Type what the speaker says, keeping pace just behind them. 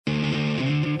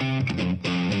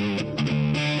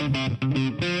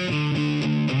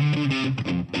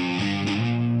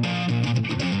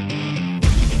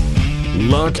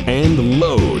lock, and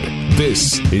load.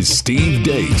 This is Steve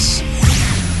Deace.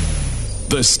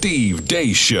 The Steve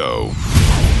Deace Show.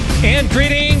 And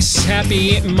greetings.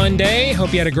 Happy Monday.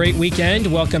 Hope you had a great weekend.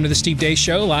 Welcome to the Steve Deace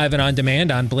Show, live and on demand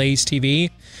on Blaze TV,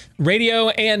 radio,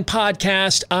 and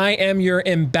podcast. I am your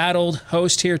embattled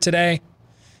host here today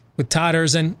with Todd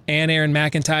Erzin and Aaron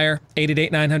McIntyre.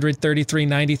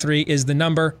 888-900-3393 is the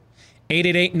number.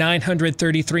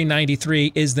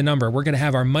 888-900-3393 is the number. We're going to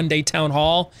have our Monday town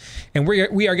hall, and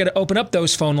we are going to open up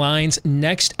those phone lines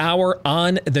next hour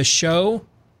on the show.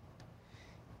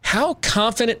 How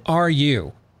confident are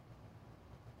you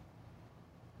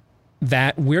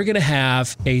that we're going to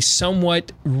have a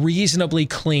somewhat reasonably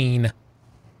clean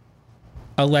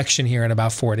election here in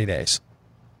about 40 days?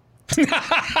 Yeah,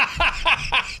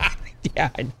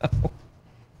 I know.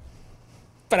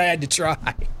 But I had to try.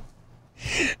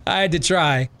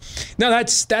 No,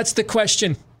 that's the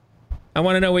question. I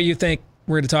want to know what you think.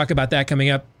 We're going to talk about that coming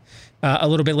up a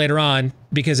little bit later on,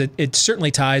 because it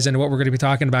certainly ties into what we're going to be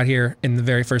talking about here in the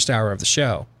very first hour of the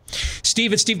show.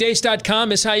 Steve at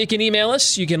stevedeace.com is how you can email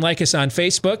us. You can like us on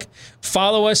Facebook.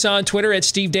 Follow us on Twitter at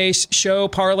Steve Deace Show,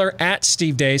 Parler at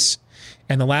Steve Deace.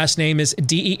 And the last name is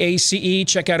DEACE.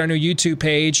 Check out our new YouTube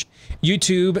page,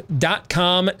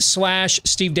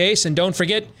 youtube.com/Steve Deace. And don't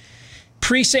forget,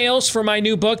 pre-sales for my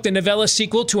new book, the novella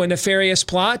sequel to A Nefarious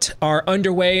Plot, are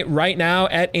underway right now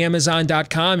at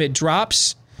Amazon.com. It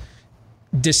drops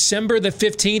December the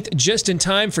 15th, just in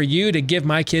time for you to give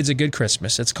my kids a good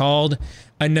Christmas. It's called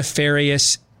A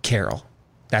Nefarious Carol.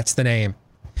 That's the name.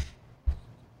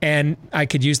 And I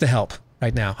could use the help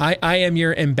right now. I am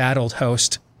your embattled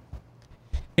host.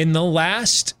 In the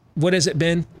last, what has it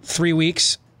been, 3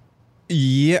 weeks?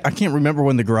 Yeah, I can't remember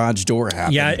when the garage door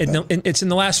happened. Yeah, it's in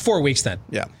the last 4 weeks then.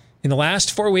 Yeah. In the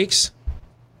last 4 weeks,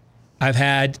 I've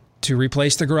had to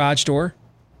replace the garage door.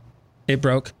 It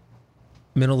broke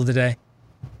middle of the day.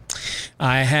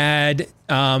 I had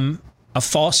a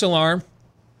false alarm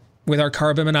with our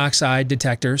carbon monoxide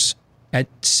detectors at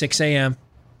 6 a.m.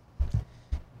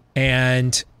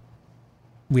 And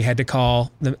we had to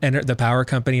call the power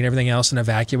company and everything else and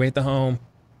evacuate the home.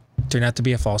 Turned out to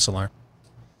be a false alarm.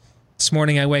 This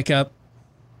morning I wake up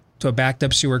to a backed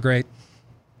up sewer grate.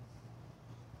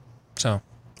 So.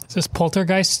 Is this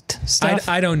poltergeist stuff?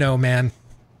 I don't know, man.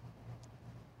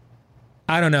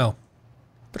 I don't know.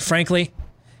 But frankly,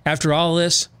 after all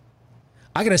this,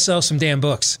 I got to sell some damn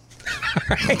books. All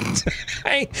right?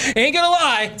 I ain't going to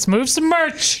lie. Let's move some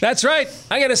merch. That's right.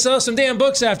 I got to sell some damn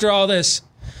books after all this.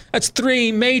 That's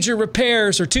 3 major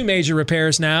repairs, or 2 major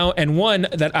repairs now, and one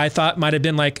that I thought might have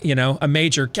been like, a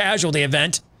major casualty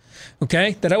event,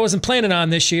 okay, that I wasn't planning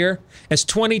on this year. As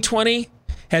 2020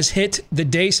 has hit the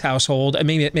Deace household, I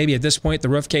mean, maybe at this point the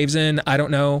roof caves in, I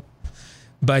don't know.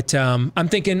 But I'm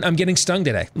thinking I'm getting stung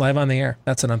today, live on the air.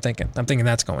 That's what I'm thinking. I'm thinking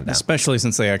that's going down. Especially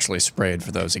since they actually sprayed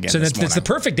for those again. So that's the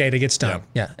perfect day to get stung.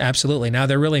 Yeah, absolutely. Now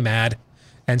they're really mad,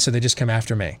 and so they just come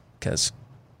after me because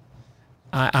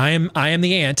I am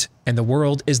the ant, and the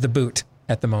world is the boot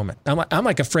at the moment. I'm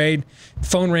like afraid.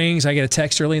 Phone rings. I get a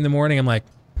text early in the morning. I'm like,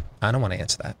 I don't want to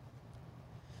answer that.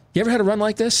 You ever had a run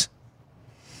like this?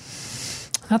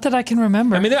 Not that I can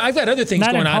remember. I mean, I've got other things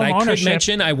going on. I could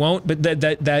mention. I won't. But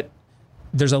that.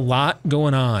 There's a lot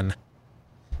going on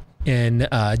in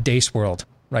Deace world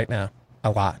right now.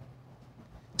 A lot.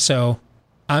 So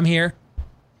I'm here.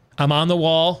 I'm on the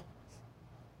wall.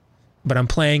 But I'm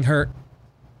playing hurt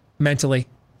mentally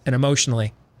and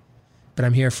emotionally. But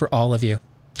I'm here for all of you.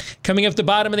 Coming up at the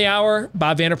bottom of the hour,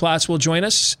 Bob Vander Plaats will join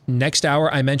us. Next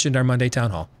hour, I mentioned our Monday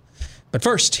Town Hall. But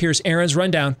first, here's Aaron's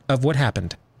rundown of what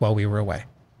happened while we were away.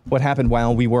 What happened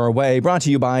while we were away, brought to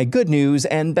you by good news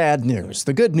and bad news.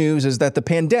 The good news is that the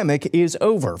pandemic is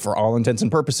over for all intents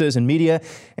and purposes in media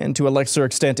and to a lesser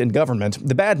extent in government.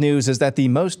 The bad news is that the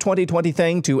most 2020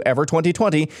 thing to ever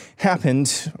 2020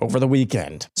 happened over the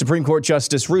weekend. Supreme Court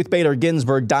Justice Ruth Bader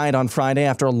Ginsburg died on Friday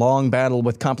after a long battle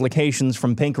with complications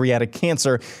from pancreatic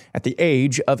cancer at the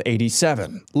age of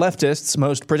 87. Leftists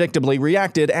most predictably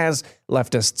reacted as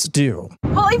leftists do.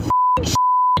 Holy shit,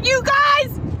 you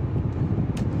guys!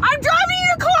 I'm driving in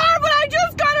a car, but I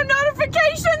just got a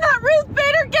notification that Ruth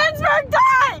Bader Ginsburg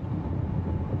died!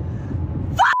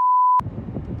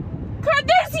 Could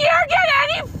this year get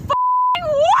any worse?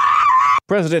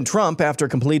 President Trump, after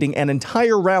completing an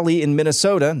entire rally in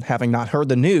Minnesota, having not heard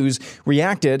the news,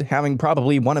 reacted, having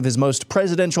probably one of his most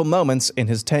presidential moments in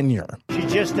his tenure. She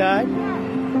just died?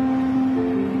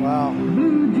 Wow.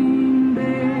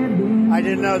 I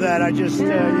didn't know that. You're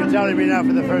telling me now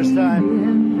for the first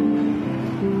time.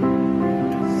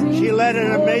 She led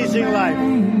an amazing life.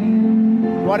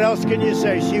 What else can you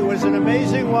say? She was an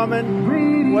amazing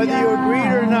woman. Whether you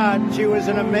agreed or not, she was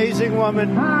an amazing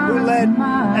woman who led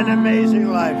an amazing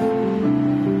life.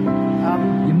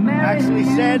 I'm actually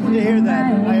saddened to hear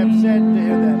that. I am saddened to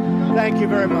hear that. Thank you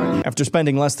very much. After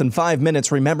spending less than 5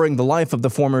 minutes remembering the life of the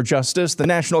former justice, the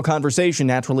national conversation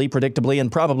naturally, predictably,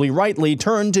 and probably rightly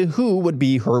turned to who would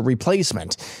be her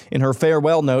replacement. In her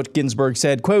farewell note, Ginsburg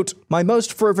said, quote, "My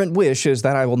most fervent wish is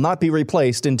that I will not be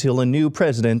replaced until a new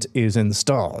president is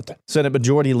installed." Senate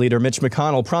Majority Leader Mitch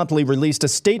McConnell promptly released a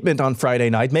statement on Friday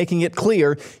night, making it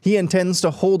clear he intends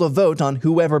to hold a vote on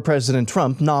whoever President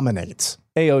Trump nominates.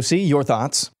 AOC, your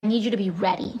thoughts? I need you to be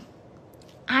ready.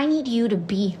 I need you to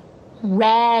be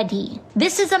ready.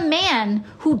 This is a man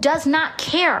who does not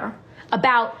care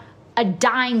about a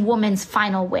dying woman's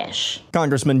final wish.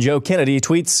 Congressman Joe Kennedy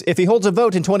tweets, "If he holds a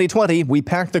vote in 2020, we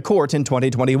pack the court in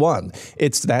 2021.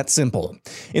 It's that simple."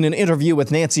 In an interview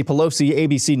with Nancy Pelosi,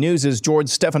 ABC News' George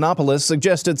Stephanopoulos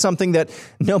suggested something that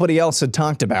nobody else had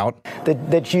talked about.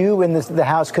 That you and the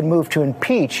House could move to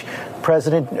impeach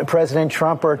President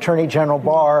Trump or Attorney General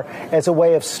Barr as a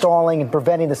way of stalling and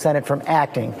preventing the Senate from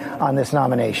acting on this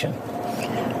nomination.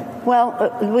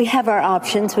 Well, we have our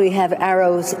options. We have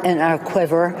arrows in our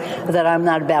quiver that I'm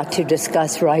not about to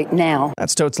discuss right now.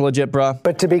 That's totes legit, bruh.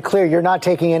 But to be clear, you're not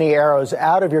taking any arrows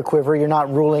out of your quiver. You're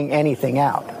not ruling anything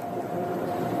out.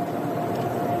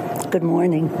 Good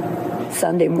morning.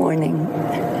 Sunday morning.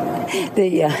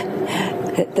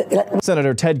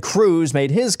 Senator Ted Cruz made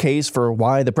his case for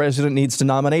why the president needs to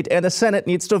nominate and the Senate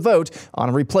needs to vote on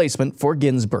a replacement for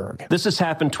Ginsburg. This has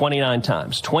happened 29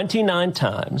 times. 29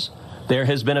 times. There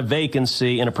has been a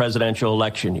vacancy in a presidential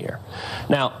election year.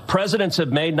 Now, presidents have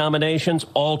made nominations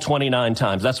all 29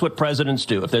 times. That's what presidents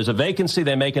do. If there's a vacancy,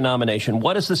 they make a nomination.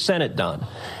 What has the Senate done?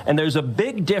 And there's a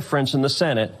big difference in the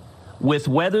Senate with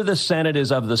whether the Senate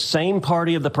is of the same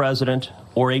party of the president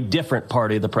or a different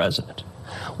party of the president.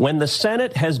 When the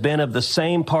Senate has been of the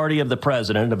same party of the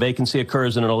president, a vacancy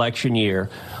occurs in an election year.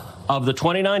 Of the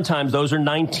 29 times, those are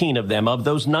 19 of them. Of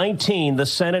those 19, the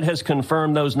Senate has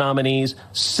confirmed those nominees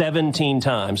 17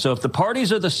 times. So if the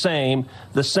parties are the same,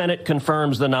 the Senate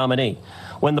confirms the nominee.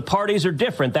 When the parties are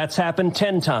different, that's happened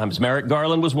 10 times. Merrick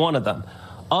Garland was one of them.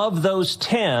 Of those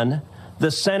 10,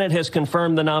 the Senate has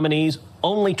confirmed the nominees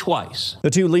only twice.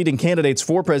 The two leading candidates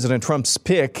for President Trump's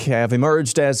pick have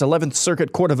emerged as 11th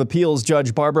Circuit Court of Appeals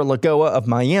Judge Barbara Lagoa of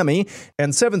Miami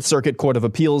and 7th Circuit Court of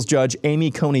Appeals Judge Amy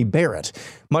Coney Barrett.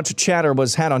 Much chatter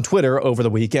was had on Twitter over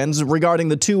the weekend regarding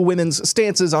the two women's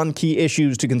stances on key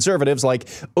issues to conservatives like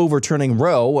overturning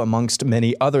Roe, amongst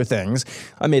many other things.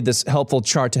 I made this helpful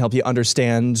chart to help you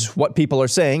understand what people are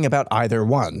saying about either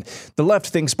one. The left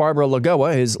thinks Barbara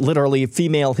Lagoa is literally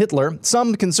female Hitler.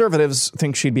 Some conservatives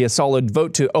think she'd be a solid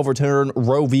vote to overturn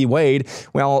Roe v. Wade,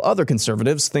 while other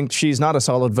conservatives think she's not a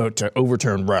solid vote to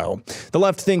overturn Roe. The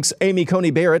left thinks Amy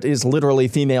Coney Barrett is literally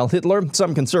female Hitler.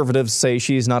 Some conservatives say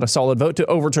she's not a solid vote to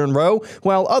overturn Roe,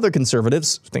 while other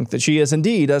conservatives think that she is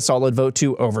indeed a solid vote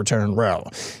to overturn Roe.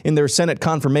 In their Senate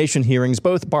confirmation hearings,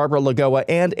 both Barbara Lagoa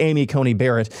and Amy Coney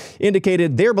Barrett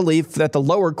indicated their belief that the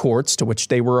lower courts to which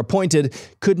they were appointed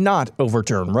could not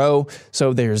overturn Roe.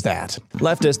 So there's that.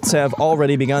 Leftists have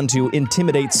already begun to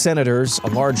intimidate senators. A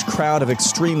large crowd of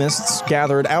extremists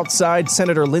gathered outside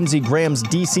Senator Lindsey Graham's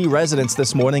D.C. residence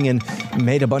this morning and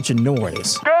made a bunch of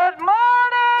noise. Good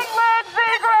morning,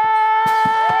 Lindsey Graham!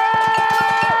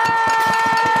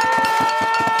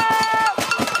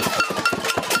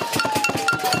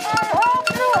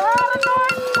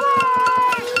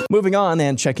 Moving on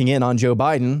and checking in on Joe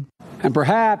Biden. And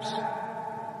perhaps,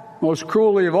 most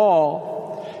cruelly of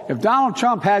all, if Donald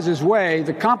Trump has his way,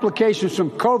 the complications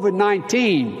from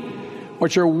COVID-19,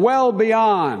 which are well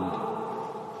beyond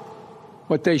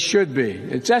what they should be.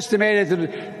 It's estimated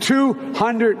that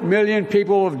 200 million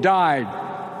people have died,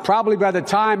 probably by the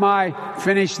time I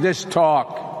finish this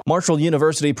talk. Marshall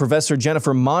University professor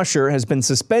Jennifer Mosher has been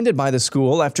suspended by the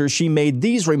school after she made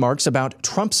these remarks about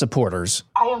Trump supporters.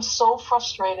 I am so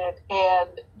frustrated and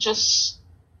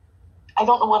I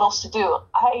don't know what else to do.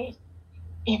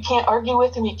 You can't argue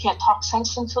with them. You can't talk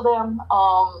sense into them.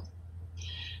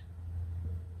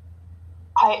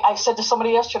 I said to somebody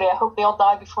yesterday, I hope they all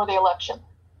die before the election.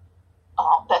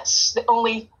 That's the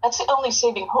only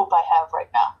saving hope I have right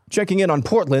now. Checking in on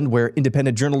Portland, where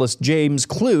independent journalist James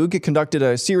Klug conducted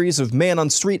a series of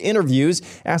man-on-street interviews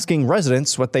asking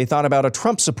residents what they thought about a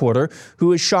Trump supporter who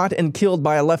was shot and killed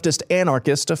by a leftist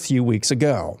anarchist a few weeks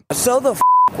ago. So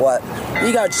what?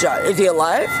 He got shot. Is he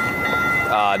alive?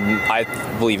 I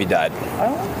believe he died.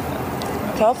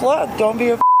 Oh, tough luck. Don't be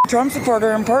a Trump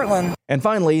supporter in Portland. And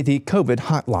finally, the COVID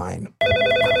hotline.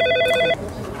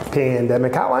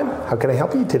 Pandemic Hotline, how can I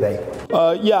help you today?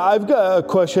 Yeah, I've got a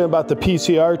question about the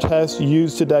PCR test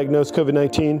used to diagnose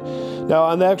COVID-19. Now,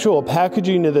 on the actual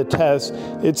packaging of the test,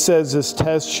 it says this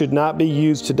test should not be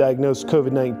used to diagnose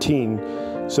COVID-19.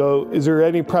 So is there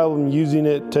any problem using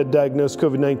it to diagnose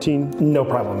COVID-19? No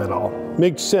problem at all.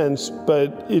 Makes sense,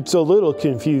 but it's a little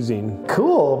confusing.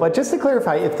 Cool, but just to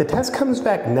clarify, if the test comes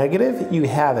back negative, you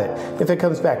have it. If it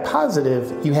comes back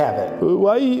positive, you have it.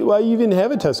 Why even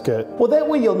have a test kit? Well, that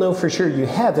way you'll know for sure you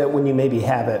have it when you maybe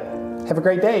have it. Have a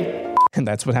great day. And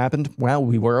that's what happened while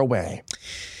we were away.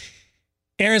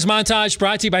 Aaron's montage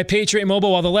brought to you by Patriot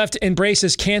Mobile. While the left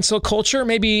embraces cancel culture,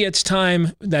 maybe it's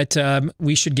time that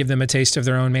we should give them a taste of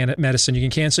their own medicine. You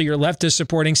can cancel your leftist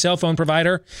supporting cell phone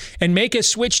provider and make a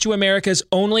switch to America's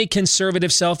only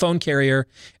conservative cell phone carrier.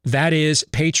 That is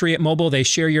Patriot Mobile. They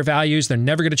share your values. They're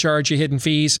never going to charge you hidden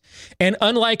fees. And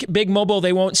unlike Big Mobile,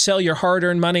 they won't sell your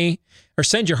hard-earned money or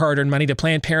send your hard-earned money to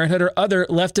Planned Parenthood or other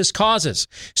leftist causes.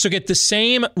 So get the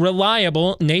same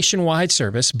reliable nationwide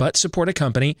service, but support a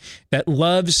company that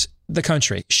loves the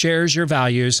country, shares your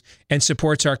values, and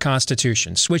supports our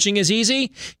Constitution. Switching is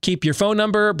easy. Keep your phone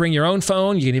number, bring your own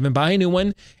phone. You can even buy a new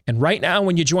one. And right now,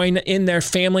 when you join in their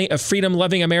family of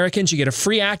freedom-loving Americans, you get a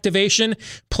free activation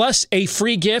plus a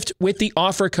free gift with the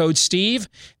offer code STEVE.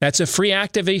 That's a free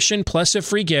activation plus a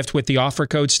free gift with the offer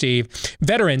code STEVE.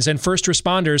 Veterans and first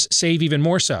responders save even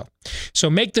more so. So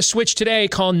make the switch today.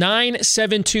 Call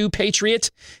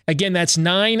 972-PATRIOT. Again, that's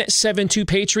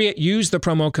 972-PATRIOT. Use the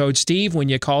promo code STEVE when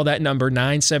you call that number,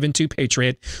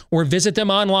 972-PATRIOT, or visit them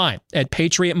online at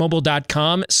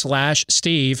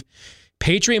patriotmobile.com/Steve.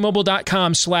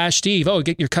 patriotmobile.com/Steve. Oh,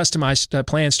 get your customized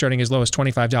plan starting as low as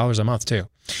 $25 a month, too,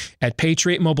 at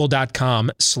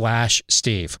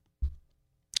patriotmobile.com/Steve.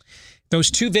 Those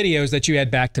two videos that you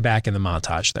had back to back in the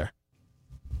montage there,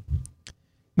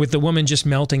 with the woman just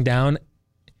melting down,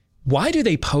 why do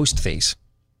they post these?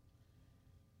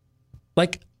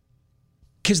 Like,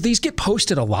 because these get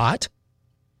posted a lot.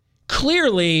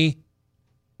 Clearly,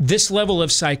 this level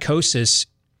of psychosis,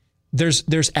 there's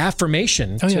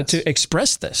affirmation to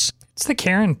express this. It's the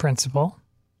Karen principle.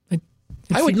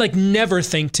 I would never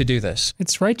think to do this.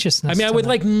 It's righteousness. I mean, I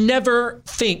would never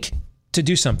think to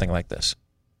do something like this.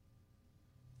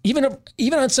 Even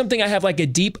on something I have a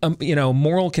deep,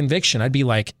 moral conviction, I'd be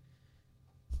like,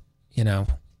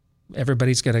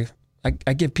 everybody's got to. I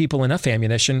give people enough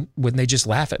ammunition when they just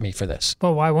laugh at me for this.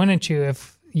 Well, why wouldn't you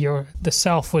if the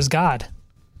self was God?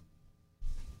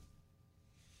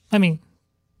 I mean,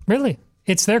 really,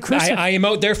 it's their crucifix. I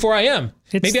emote, therefore I am.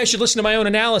 Maybe I should listen to my own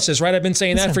analysis, right? I've been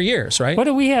saying that for years, right? What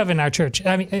do we have in our church?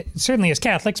 I mean, certainly as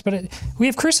Catholics, but we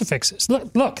have crucifixes.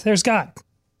 Look, there's God.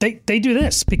 They do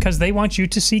this because they want you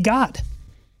to see God.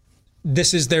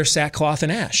 This is their sackcloth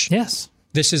and ash. Yes.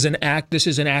 This is an act. This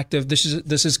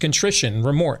is contrition,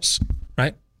 remorse,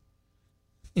 right?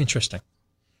 Interesting.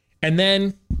 And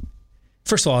then,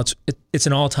 first of all, it's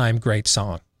an all-time great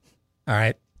song. All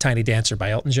right, Tiny Dancer by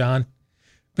Elton John.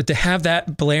 But to have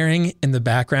that blaring in the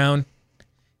background,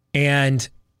 and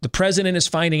the president is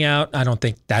finding out, I don't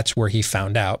think that's where he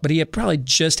found out, but he probably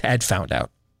just had found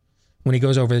out when he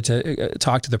goes over to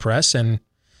talk to the press, and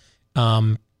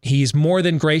he's more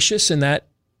than gracious in that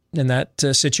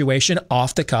situation,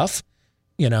 off the cuff,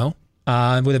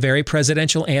 with a very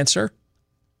presidential answer.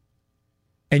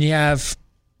 And you have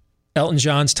Elton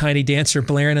John's Tiny Dancer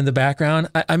blaring in the background.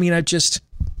 It's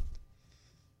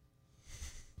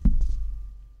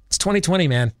 2020,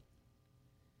 man.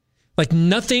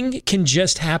 Nothing can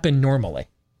just happen normally.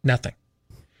 Nothing.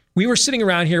 We were sitting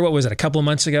around here, what was it, a couple of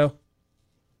months ago?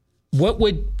 What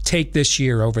would take this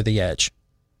year over the edge?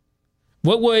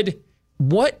 What would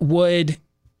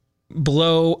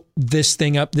blow this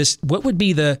thing up? What would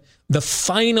be the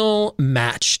final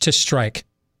match to strike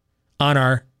on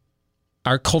our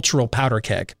cultural powder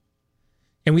keg?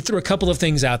 And we threw a couple of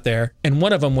things out there, and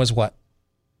one of them was what?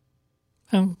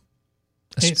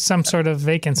 Some sort of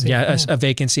vacancy. Yeah, a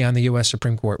vacancy on the U.S.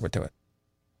 Supreme Court would do it.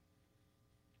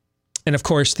 And of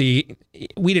course, we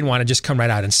didn't want to just come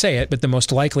right out and say it, but the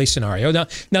most likely scenario. Now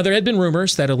there had been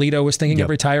rumors that Alito was thinking of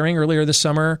retiring earlier this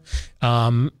summer.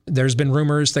 There's been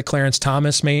rumors that Clarence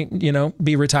Thomas may,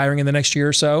 be retiring in the next year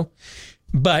or so.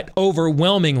 But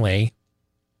overwhelmingly,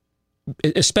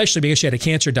 especially because she had a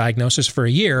cancer diagnosis for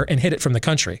a year and hid it from the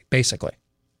country, basically.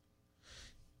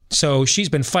 So she's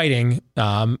been fighting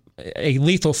a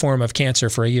lethal form of cancer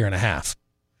for a year and a half.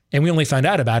 And we only found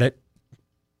out about it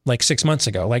 6 months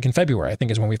ago, in February, I think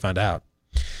is when we found out.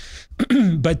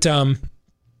 But the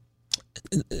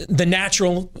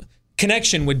natural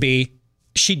connection would be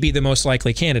she'd be the most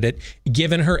likely candidate,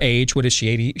 given her age. What is she,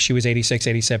 80? She was 86,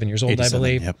 87 years old, I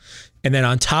believe. Yep. And then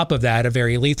on top of that, a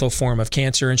very lethal form of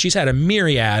cancer. And she's had a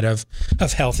myriad of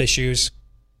health issues.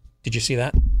 Did you see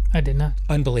that? I did not.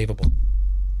 Unbelievable.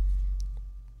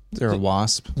 Is there a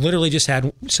wasp? Literally just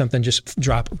had something just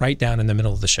drop right down in the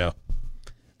middle of the show.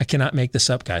 I cannot make this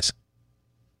up, guys.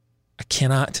 I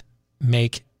cannot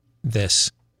make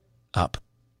this up.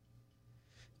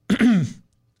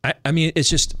 I mean, it's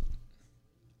just...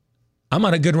 I'm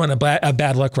on a good run of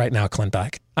bad luck right now, Clint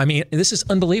Beck. I mean, this is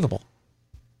unbelievable.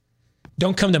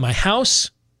 Don't come to my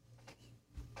house.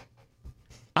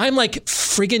 I'm like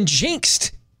friggin'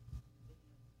 jinxed.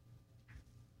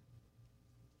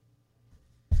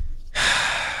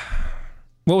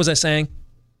 What was I saying?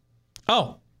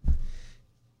 Oh.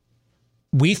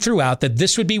 We threw out that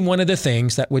this would be one of the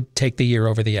things that would take the year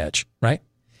over the edge, right?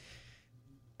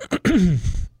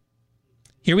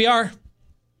 Here we are.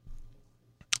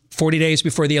 40 days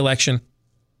before the election.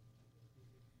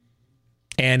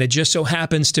 And it just so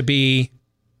happens to be,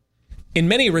 in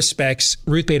many respects,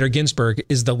 Ruth Bader Ginsburg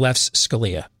is the left's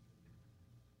Scalia.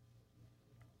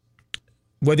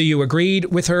 Whether you agreed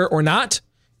with her or not,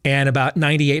 and about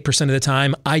 98% of the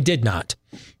time, I did not.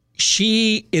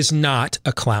 She is not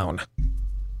a clown.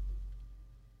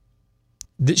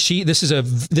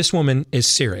 This woman is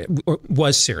serious, or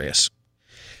was serious.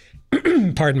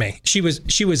 Pardon me. She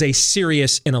was a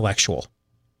serious intellectual.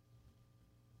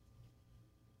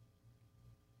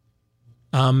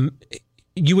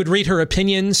 You would read her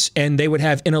opinions and they would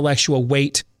have intellectual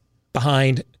weight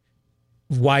behind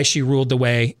why she ruled the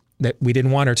way that we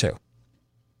didn't want her to.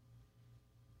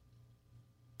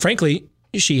 Frankly,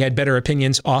 she had better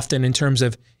opinions often in terms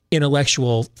of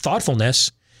intellectual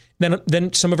thoughtfulness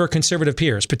than some of her conservative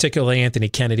peers, particularly Anthony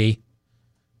Kennedy,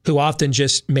 who often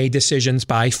just made decisions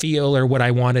by feel or what I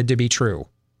wanted to be true.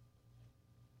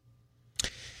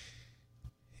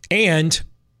 And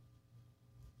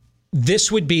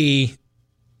this would be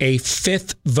a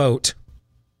fifth vote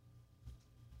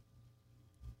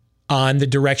on the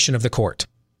direction of the court.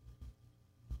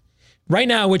 Right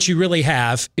now, what you really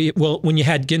have, when you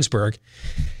had Ginsburg,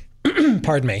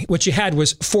 pardon me, what you had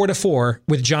was 4-4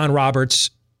 with John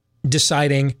Roberts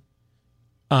deciding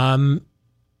in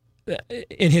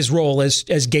his role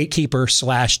as gatekeeper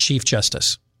 / Chief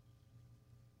Justice,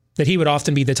 that he would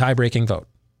often be the tie-breaking vote.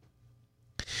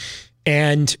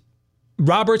 And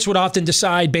Roberts would often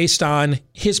decide based on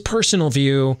his personal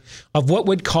view of what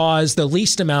would cause the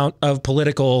least amount of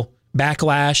political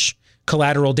backlash,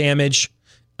 collateral damage,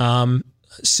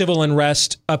 civil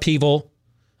unrest, upheaval.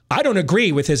 I don't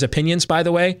agree with his opinions, by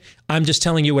the way. I'm just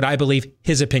telling you what I believe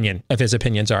his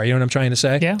opinions are. You know what I'm trying to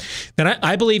say? Yeah. Then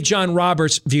I believe John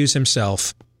Roberts views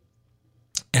himself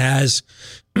as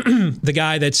the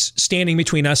guy that's standing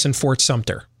between us and Fort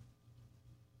Sumter.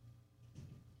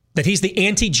 That he's the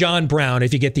anti-John Brown,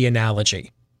 if you get the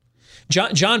analogy.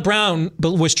 John Brown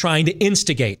was trying to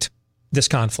instigate this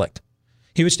conflict.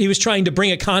 He was trying to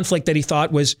bring a conflict that he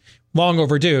thought was long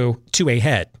overdue to a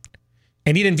head.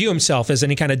 And he didn't view himself as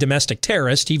any kind of domestic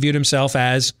terrorist. He viewed himself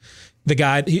as the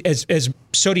guy, as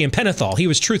sodium pentothal. He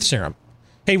was truth serum.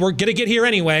 Hey, we're going to get here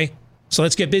anyway, so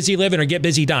let's get busy living or get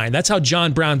busy dying. That's how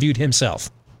John Brown viewed himself.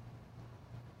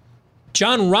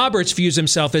 John Roberts views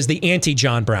himself as the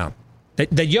anti-John Brown.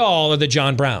 That y'all are the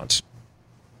John Browns.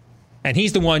 And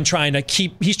he's the one trying to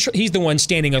he's the one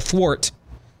standing athwart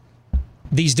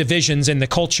these divisions in the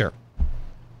culture.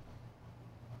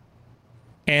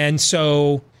 And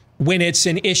so when it's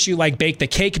an issue like bake the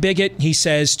cake bigot, he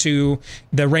says to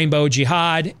the rainbow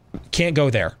jihad, can't go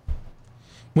there.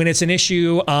 When it's an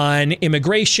issue on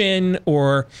immigration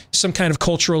or some kind of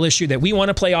cultural issue that we want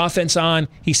to play offense on,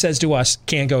 he says to us,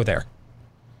 can't go there.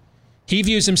 He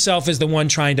views himself as the one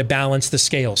trying to balance the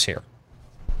scales here.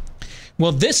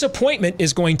 Well, this appointment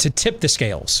is going to tip the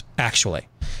scales, actually.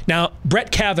 Now, Brett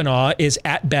Kavanaugh is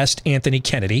at best Anthony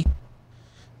Kennedy.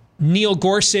 Neil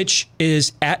Gorsuch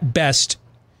is at best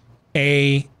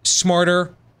a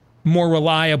smarter, more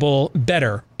reliable,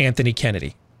 better Anthony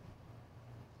Kennedy.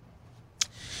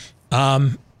 Alito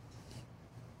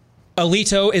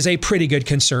is a pretty good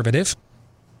conservative.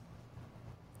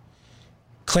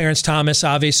 Clarence Thomas,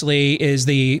 obviously, is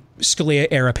the Scalia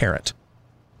heir apparent.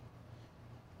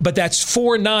 But that's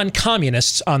 4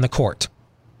 non-communists on the court.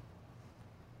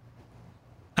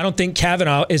 I don't think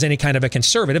Kavanaugh is any kind of a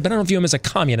conservative, but I don't view him as a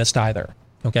communist either,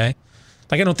 okay?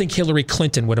 Like, I don't think Hillary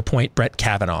Clinton would appoint Brett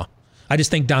Kavanaugh. I just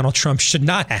think Donald Trump should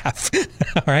not have,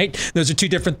 all right? Those are 2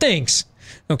 different things,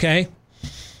 okay?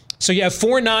 So you have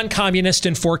 4 non-communists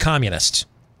and 4 communists.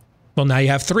 Well, now you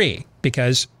have 3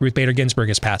 because Ruth Bader Ginsburg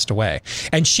has passed away.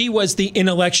 And she was the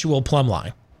intellectual plumb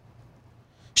line.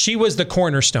 She was the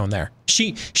cornerstone there.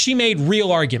 She made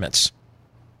real arguments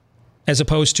as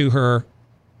opposed to her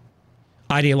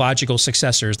ideological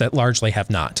successors that largely have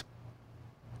not.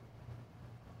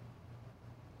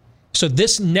 So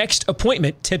this next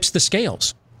appointment tips the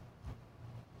scales.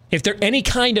 If they're any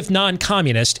kind of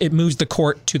non-communist, it moves the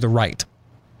court to the right.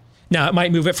 Now, it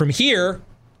might move it from here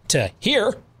to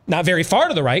here, not very far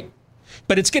to the right,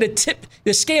 but it's going to tip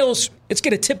the scales. It's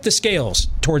going to tip the scales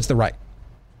towards the right.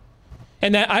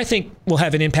 And that, I think, will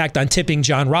have an impact on tipping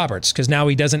John Roberts, because now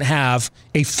he doesn't have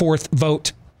a 4th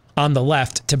vote on the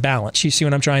left to balance. You see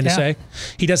what I'm trying to say?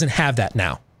 He doesn't have that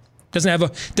now.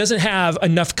 Doesn't have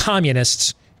enough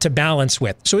communists to balance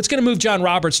with. So it's going to move John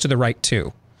Roberts to the right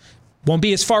too. Won't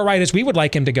be as far right as we would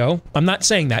like him to go. I'm not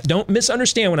saying that. Don't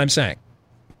misunderstand what I'm saying.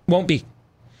 Won't be.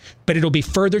 But it'll be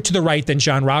further to the right than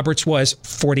John Roberts was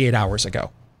 48 hours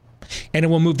ago. And it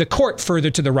will move the court further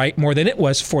to the right more than it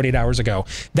was 48 hours ago.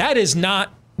 That is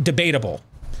not debatable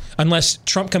unless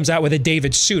Trump comes out with a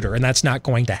David Souter, and that's not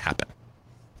going to happen.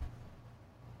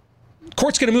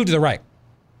 Court's going to move to the right.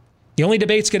 The only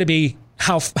debate's going to be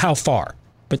how far.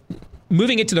 But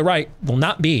moving it to the right will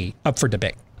not be up for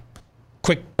debate.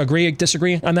 Quick agree,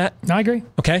 disagree on that? I agree.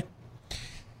 Okay.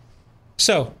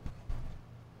 So,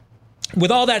 with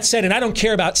all that said, and I don't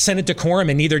care about Senate decorum,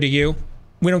 and neither do you.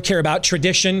 We don't care about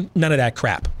tradition, none of that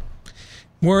crap.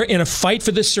 We're in a fight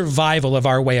for the survival of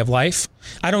our way of life.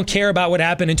 I don't care about what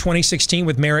happened in 2016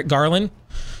 with Merrick Garland.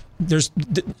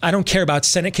 I don't care about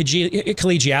Senate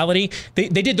collegiality. They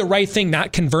did the right thing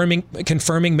not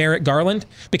confirming Merrick Garland,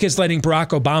 because letting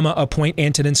Barack Obama appoint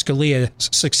Antonin Scalia's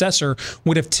successor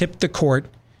would have tipped the court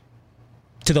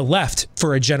to the left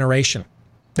for a generation.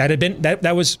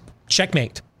 That was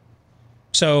checkmate.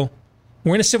 So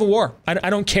we're in a civil war.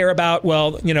 I don't care about,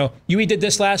 we did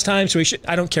this last time, so we should.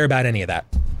 I don't care about any of that.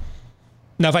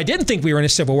 Now, if I didn't think we were in a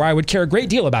civil war, I would care a great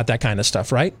deal about that kind of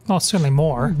stuff, right? Well, certainly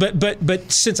more.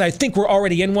 But since I think we're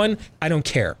already in one, I don't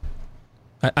care.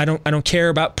 I don't care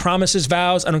about promises,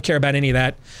 vows. I don't care about any of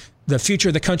that. The future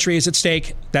of the country is at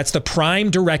stake. That's the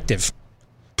prime directive.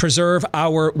 Preserve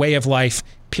our way of life.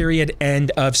 Period.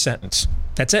 End of sentence.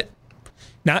 That's it.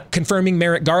 Not confirming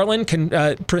Merrick Garland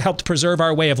helped preserve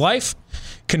our way of life.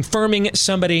 Confirming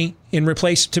somebody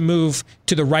to move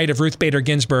to the right of Ruth Bader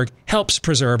Ginsburg helps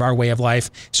preserve our way of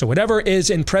life. So whatever is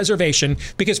in preservation,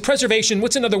 because preservation,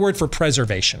 what's another word for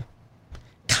preservation?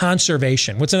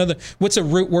 Conservation. What's a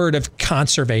root word of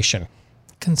conservation?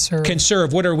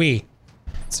 Conserve. What are we?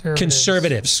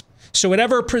 Conservatives. So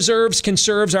whatever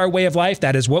conserves our way of life,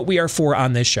 that is what we are for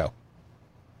on this show.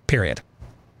 Period.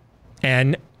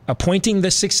 And appointing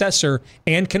the successor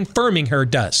and confirming her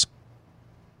does.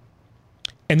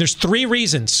 And there's 3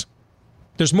 reasons.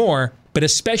 There's more, but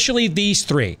especially these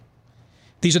 3.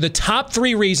 These are the top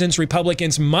 3 reasons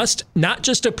Republicans must not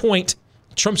just appoint,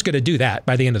 Trump's going to do that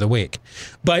by the end of the week,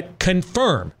 but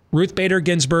confirm Ruth Bader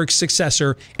Ginsburg's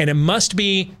successor, and it must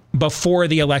be before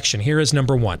the election. Here is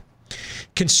number 1.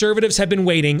 Conservatives have been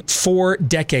waiting 4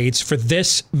 decades for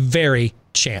this very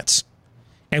chance,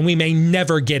 and we may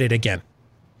never get it again.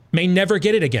 May never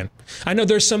get it again. I know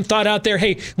there's some thought out there,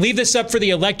 hey, leave this up for the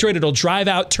electorate. It'll drive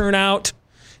out turnout.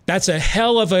 That's a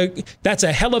hell of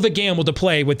a gamble to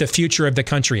play with the future of the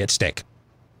country at stake.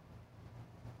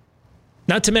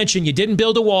 Not to mention, you didn't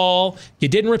build a wall. You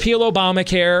didn't repeal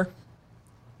Obamacare.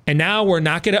 And now we're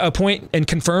not going to appoint and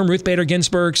confirm Ruth Bader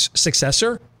Ginsburg's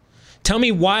successor? Tell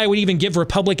me why I would even give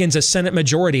Republicans a Senate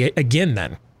majority again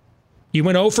then. You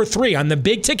went 0 for 3 on the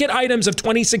big ticket items of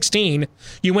 2016.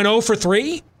 You went 0 for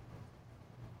 3?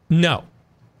 No,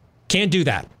 can't do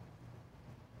that.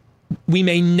 We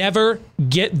may never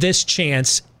get this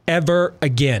chance ever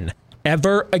again.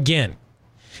 Ever again.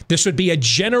 This would be a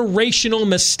generational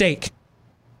mistake.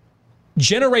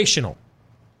 Generational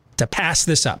to pass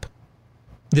this up.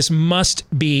 This must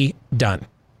be done.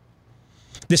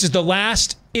 This is the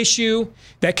last issue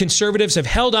that conservatives have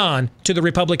held on to the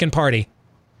Republican Party.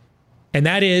 And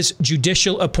that is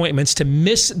judicial appointments. To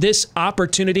miss this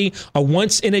opportunity, a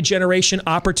once-in-a-generation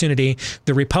opportunity,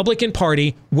 the Republican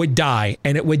Party would die,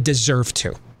 and it would deserve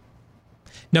to.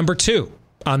 Number 2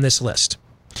 on this list.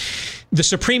 The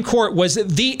Supreme Court was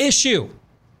the issue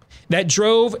that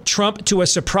drove Trump to a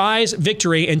surprise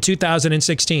victory in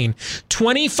 2016.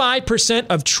 25%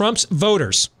 of Trump's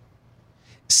voters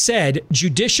said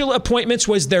judicial appointments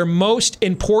was their most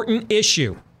important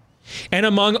issue. And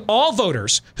among all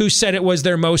voters who said it was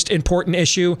their most important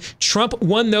issue, Trump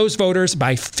won those voters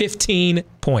by 15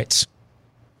 points.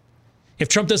 If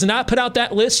Trump does not put out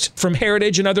that list from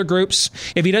Heritage and other groups,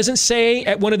 if he doesn't say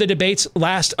at one of the debates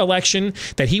last election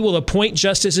that he will appoint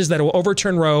justices that will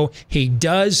overturn Roe, he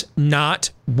does not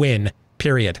win,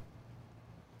 period.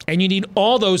 And you need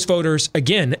all those voters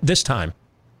again this time,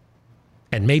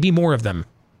 and maybe more of them.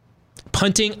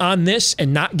 Punting on this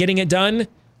and not getting it done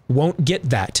won't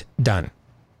get that done.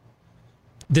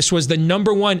 This was the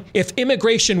number one. If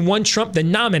immigration won Trump the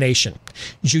nomination,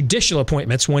 judicial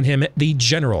appointments won him the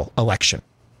general election.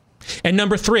 And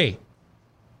number 3,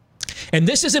 and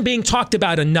this isn't being talked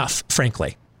about enough,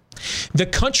 frankly, the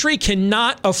country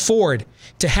cannot afford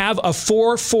to have a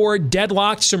 4-4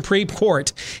 deadlocked Supreme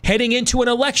Court heading into an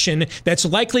election that's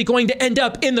likely going to end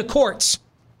up in the courts.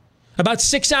 About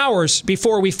 6 hours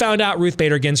before we found out Ruth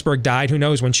Bader Ginsburg died, who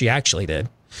knows when she actually did,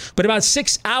 but about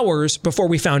 6 hours before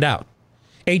we found out,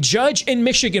 a judge in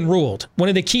Michigan ruled, one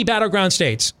of the key battleground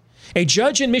states, a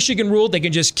judge in Michigan ruled they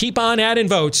can just keep on adding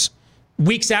votes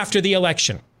weeks after the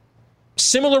election.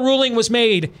 Similar ruling was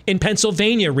made in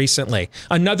Pennsylvania recently,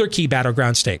 another key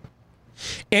battleground state.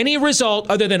 Any result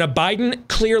other than a Biden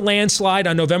clear landslide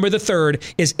on November the 3rd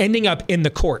is ending up in the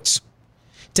courts.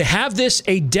 To have this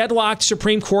a deadlocked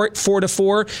Supreme Court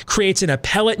 4-4 creates an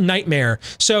appellate nightmare.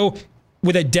 So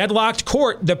with a deadlocked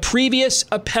court, the previous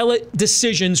appellate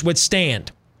decisions would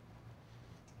stand.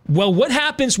 Well, what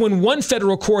happens when one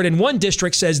federal court in one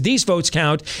district says these votes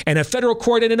count and a federal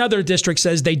court in another district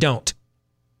says they don't?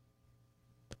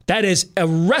 That is a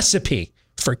recipe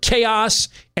for chaos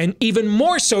and even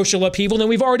more social upheaval than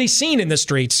we've already seen in the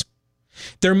streets.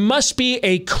 There must be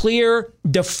a clear,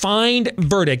 defined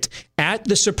verdict at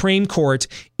the Supreme Court,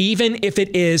 even if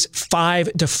it is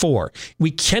 5-4. We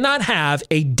cannot have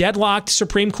a deadlocked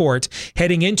Supreme Court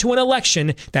heading into an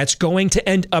election that's going to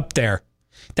end up there.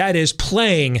 That is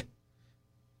playing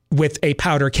with a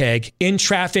powder keg in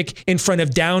traffic in front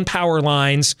of down power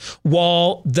lines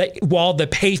while the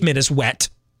pavement is wet.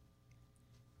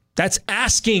 That's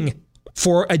asking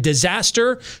for a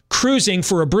disaster, cruising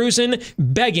for a bruising,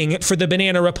 begging for the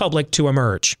banana republic to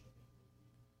emerge.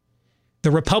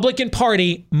 The Republican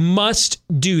Party must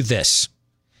do this.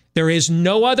 There is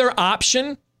no other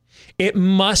option. It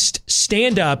must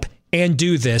stand up and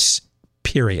do this,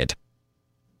 period.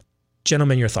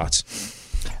 Gentlemen, your thoughts?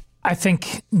 I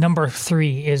think number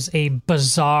 3 is a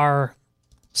bizarre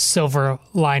silver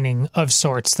lining of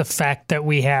sorts. The fact that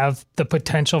we have the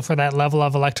potential for that level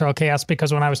of electoral chaos,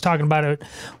 because when I was talking about it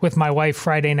with my wife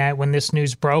Friday night when this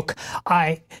news broke,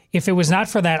 if it was not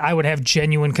for that, I would have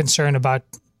genuine concern about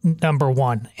number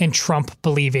 1 and Trump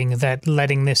believing that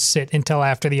letting this sit until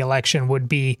after the election would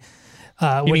be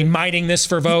you mean mining this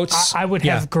for votes? I would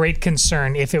have great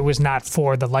concern if it was not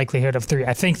for the likelihood of 3.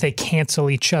 I think they cancel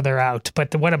each other out.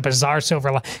 But what a bizarre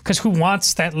silver line. Because who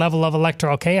wants that level of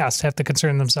electoral chaos to have to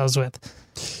concern themselves with?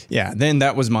 Yeah, then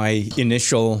that was my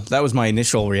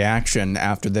initial reaction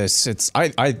after this.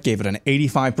 I gave it an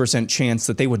 85% chance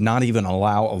that they would not even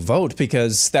allow a vote,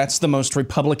 because that's the most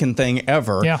Republican thing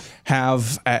ever. Yeah.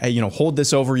 Have hold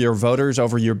this over your voters,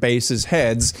 over your base's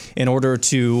heads in order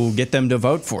to get them to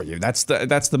vote for you. That's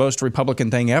the most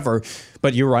Republican thing ever.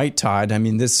 But you're right, Todd. I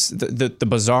mean, the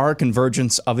bizarre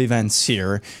convergence of events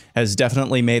here has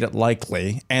definitely made it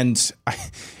likely, and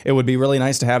it would be really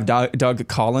nice to have Doug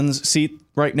Collins' seat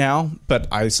right now. But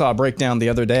I saw a breakdown the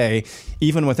other day,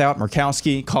 even without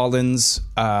Murkowski, Collins,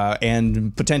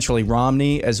 and potentially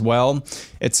Romney as well,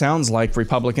 it sounds like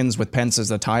Republicans with Pence as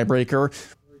the tiebreaker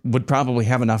would probably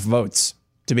have enough votes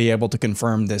to be able to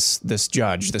confirm this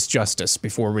justice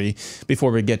before we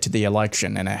get to the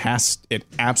election, and it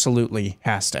absolutely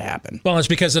has to happen. Well, it's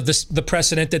because of the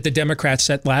precedent that the Democrats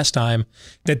set last time,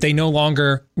 that they no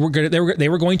longer they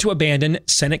were going to abandon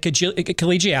Senate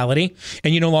collegiality,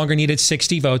 and you no longer needed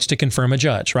 60 votes to confirm a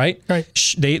judge, right? Right.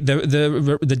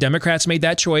 The Democrats made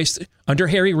that choice under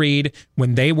Harry Reid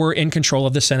when they were in control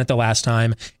of the Senate the last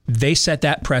time. They set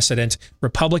that precedent.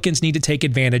 Republicans need to take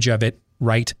advantage of it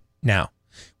right now.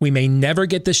 We may never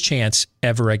get this chance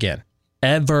ever again.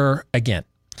 Ever again.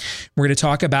 We're going to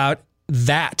talk about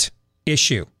that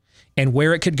issue and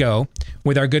where it could go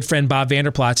with our good friend Bob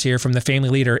Vander Plaats here from the Family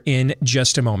Leader in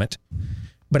just a moment.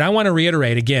 But I want to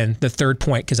reiterate again the third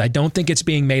point, because I don't think it's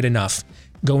being made enough.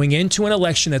 Going into an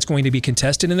election that's going to be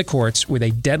contested in the courts with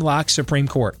a deadlocked Supreme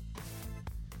Court,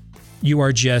 you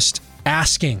are just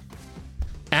asking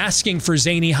for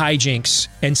zany hijinks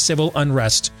and civil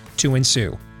unrest to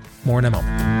ensue. More in a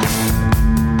moment.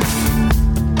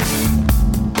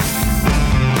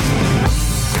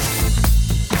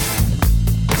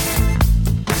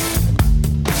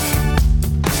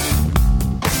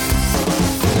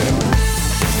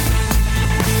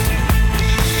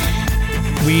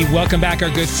 We welcome back our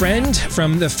good friend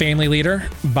from the Family Leader,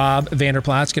 Bob Vander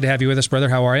Plaats. Good to have you with us, brother.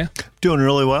 How are you? Doing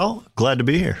really well. Glad to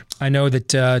be here. I know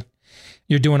that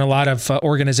you're doing a lot of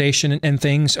organization and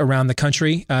things around the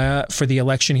country for the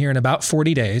election here in about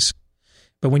 40 days.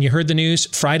 But when you heard the news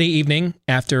Friday evening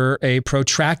after a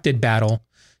protracted battle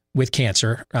with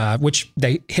cancer, which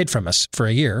they hid from us for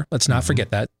a year. Let's not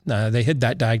forget that. They hid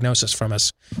that diagnosis from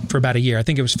us for about a year. I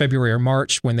think it was February or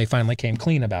March when they finally came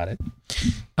clean about it.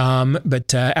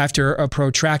 But after a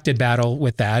protracted battle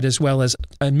with that, as well as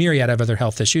a myriad of other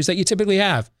health issues that you typically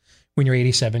have when you're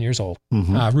 87 years old.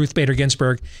 Ruth Bader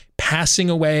Ginsburg passing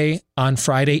away on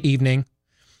Friday evening.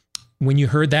 When you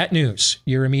heard that news,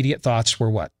 your immediate thoughts were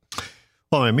what?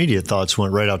 Well, my immediate thoughts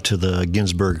went right out to the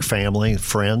Ginsburg family,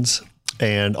 friends,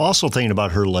 and also thinking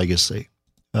about her legacy.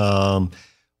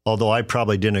 Although I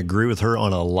probably didn't agree with her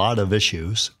on a lot of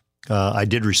issues, I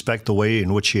did respect the way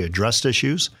in which she addressed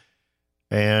issues.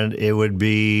 And it would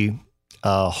be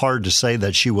hard to say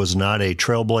that she was not a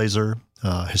trailblazer,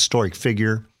 historic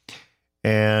figure.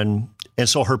 And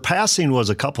so her passing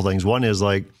was a couple things. One is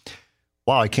like,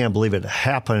 wow, I can't believe it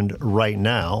happened right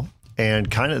now. And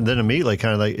kind of then immediately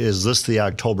kind of like, is this the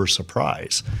October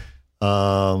surprise?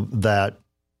 That,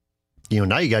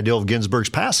 now you got to deal with Ginsburg's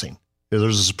passing.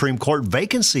 There's a Supreme Court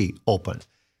vacancy open.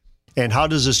 And how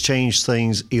does this change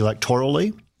things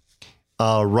electorally?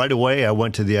 Right away, I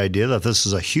went to the idea that this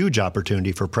is a huge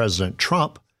opportunity for President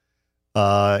Trump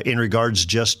in regards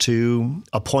just to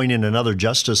appointing another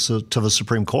justice to the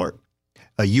Supreme Court.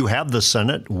 You have the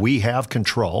Senate. We have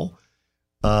control.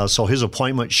 So his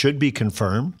appointment should be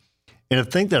confirmed. And to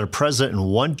think that a president in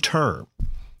one term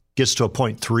gets to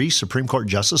appoint 3 Supreme Court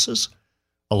justices,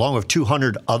 along with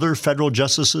 200 other federal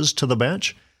justices to the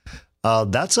bench,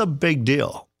 that's a big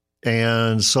deal.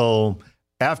 And so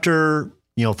after,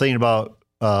 thinking about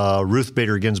Ruth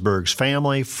Bader Ginsburg's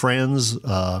family, friends,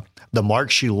 the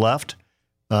mark she left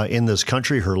in this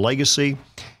country, her legacy,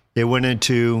 it went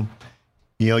into,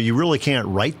 you really can't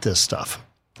write this stuff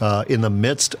in the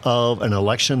midst of an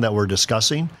election that we're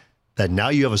discussing, that now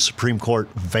you have a Supreme Court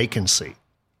vacancy.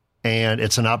 And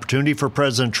it's an opportunity for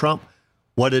President Trump.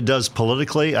 What it does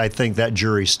politically, I think that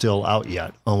jury's still out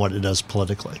yet on what it does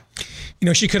politically.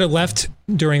 She could have left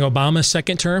during Obama's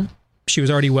second term. She was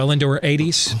already well into her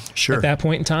 80s at that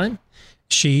point in time.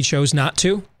 She chose not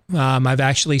to. I've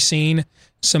actually seen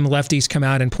some lefties come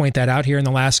out and point that out here in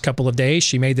the last couple of days.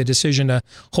 She made the decision to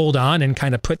hold on and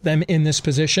kind of put them in this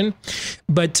position.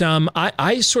 But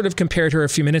I sort of compared her a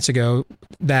few minutes ago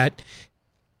that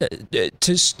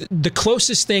to the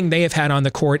closest thing they have had on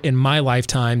the court in my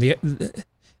lifetime,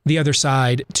 the other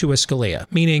side, to a Scalia,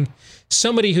 meaning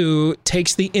somebody who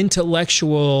takes the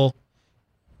intellectual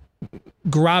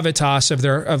gravitas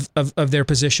of their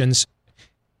positions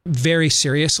very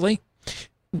seriously.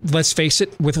 Let's face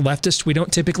it, with leftists, we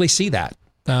don't typically see that.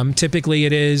 Typically,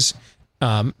 it is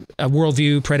a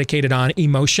worldview predicated on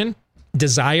emotion,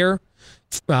 desire.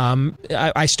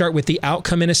 I start with the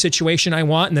outcome in a situation I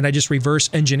want, and then I just reverse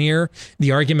engineer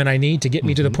the argument I need to get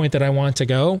me to the point that I want to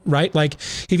go. Right? Like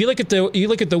if you look at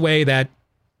the way that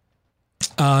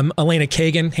Elena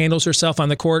Kagan handles herself on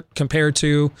the court compared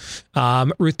to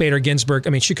Ruth Bader Ginsburg. I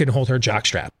mean, she couldn't hold her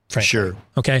jockstrap, frankly. Sure.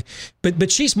 Okay.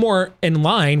 But she's more in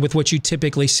line with what you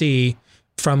typically see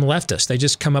from leftists. They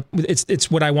just come up with,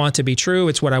 it's what I want to be true.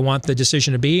 It's what I want the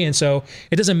decision to be. And so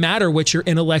it doesn't matter what your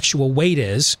intellectual weight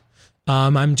is.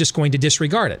 I'm just going to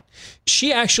disregard it.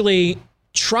 She actually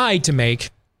tried to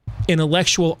make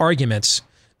intellectual arguments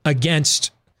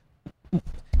against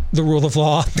the rule of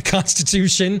law, the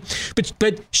Constitution,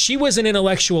 but she was an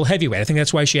intellectual heavyweight. I think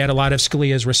that's why she had a lot of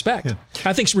Scalia's respect. Yeah.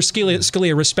 I think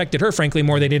Scalia respected her, frankly,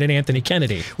 more than they did Anthony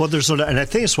Kennedy. Well, and I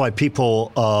think it's why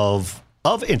people of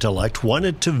intellect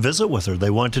wanted to visit with her. They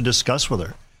wanted to discuss with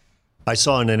her. I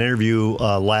saw in an interview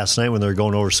last night when they were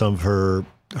going over some of her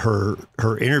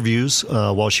interviews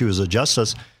while she was a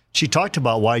justice. She talked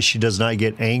about why she does not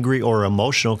get angry or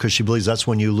emotional because she believes that's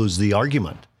when you lose the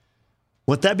argument.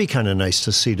 Wouldn't that be kind of nice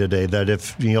to see today? That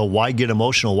if, why get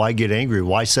emotional? Why get angry?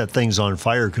 Why set things on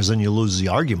fire? Because then you lose the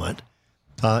argument.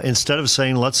 Instead of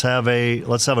saying, let's have a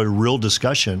real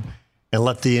discussion and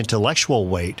let the intellectual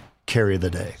weight carry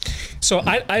the day. So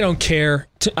I don't care.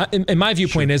 And my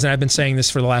viewpoint is, and I've been saying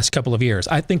this for the last couple of years,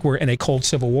 I think we're in a cold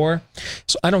civil war.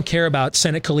 So I don't care about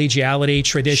Senate collegiality,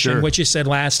 tradition, what you said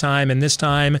last time and this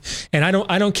time. And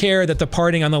I don't care that the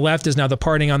parting on the left is now the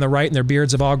parting on the right and their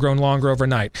beards have all grown longer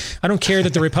overnight. I don't care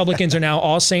that the Republicans are now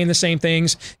all saying the same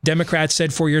things Democrats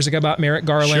said 4 years ago about Merrick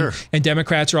Garland, and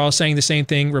Democrats are all saying the same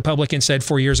thing Republicans said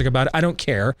 4 years ago about it. I don't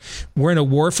care. We're in a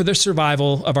war for the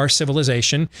survival of our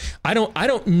civilization. I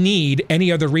don't need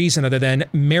any other reason other than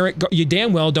you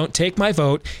damn well don't take my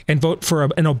vote and vote for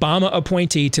an Obama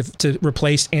appointee to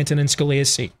replace Antonin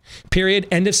Scalia's seat. Period.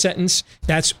 End of sentence.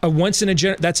 That's a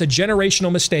that's a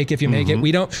generational mistake if you make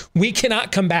it. We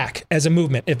cannot come back as a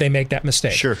movement if they make that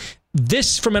mistake. Sure.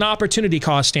 This, from an opportunity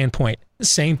cost standpoint,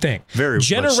 same thing. Very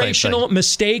generational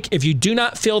mistake if you do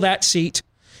not fill that seat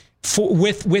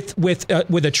with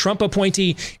a Trump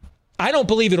appointee. I don't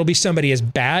believe it'll be somebody as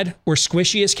bad or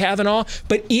squishy as Kavanaugh,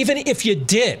 but even if you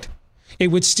did, it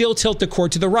would still tilt the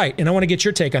court to the right. And I want to get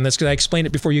your take on this because I explained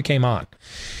it before you came on.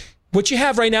 What you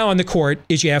have right now on the court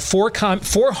is you have four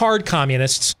hard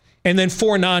communists and then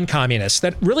 4 non-communists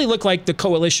that really look like the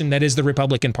coalition that is the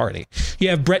Republican Party. You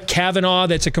have Brett Kavanaugh,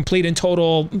 that's a complete and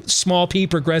total small p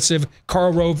progressive,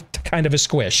 Karl Rove kind of a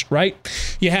squish, right?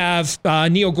 You have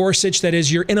Neil Gorsuch, that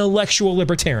is your intellectual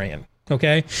libertarian,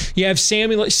 okay? You have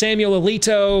Samuel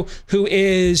Alito, who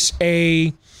is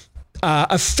a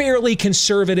fairly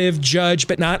conservative judge,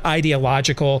 but not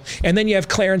ideological. And then you have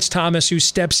Clarence Thomas, who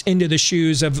steps into the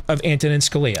shoes of Antonin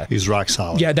Scalia. He's rock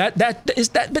solid. Yeah, but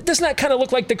doesn't that kind of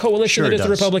look like the coalition that is the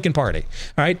Republican Party?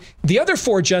 All right. The other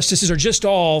 4 justices are just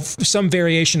all some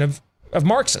variation of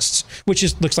Marxists, which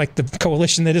looks like the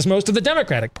coalition that is most of the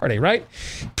Democratic Party, right?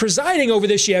 Presiding over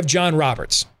this, you have John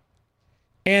Roberts.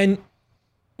 And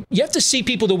you have to see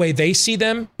people the way they see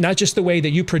them, not just the way that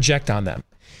you project on them.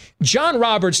 John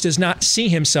Roberts does not see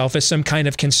himself as some kind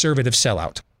of conservative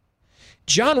sellout.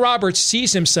 John Roberts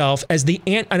sees himself as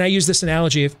and I used this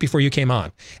analogy before you came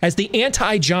on, as the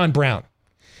anti-John Brown.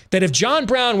 That if John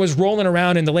Brown was rolling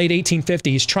around in the late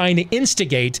 1850s trying to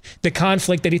instigate the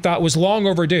conflict that he thought was long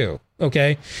overdue,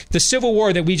 okay, the Civil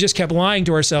War that we just kept lying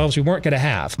to ourselves we weren't going to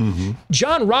have,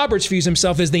 John Roberts views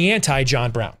himself as the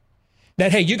anti-John Brown.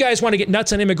 That, hey, you guys want to get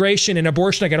nuts on immigration and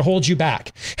abortion, I got to hold you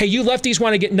back. Hey, you lefties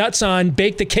want to get nuts on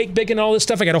bake the cake big and all this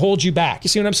stuff, I got to hold you back. You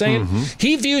see what I'm saying?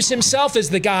 He views himself as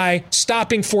the guy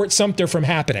stopping Fort Sumter from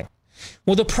happening.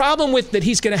 Well, the problem that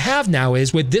he's going to have now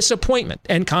is with this appointment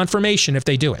and confirmation, if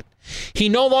they do it, he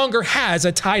no longer has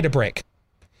a tie to break.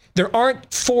 There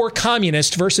aren't 4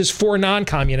 communists versus 4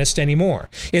 non-communists anymore.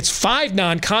 It's 5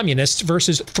 non-communists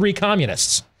versus 3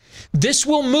 communists. This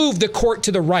will move the court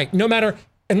to the right,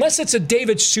 unless it's a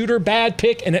David Souter bad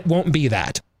pick, and it won't be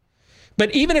that.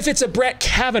 But even if it's a Brett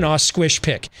Kavanaugh squish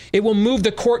pick, it will move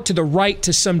the court to the right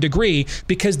to some degree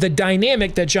because the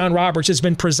dynamic that John Roberts has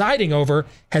been presiding over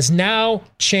has now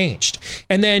changed.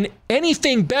 And then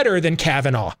anything better than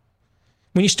Kavanaugh,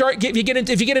 when if you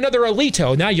get another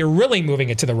Alito, now you're really moving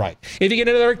it to the right. If you get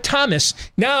another Thomas,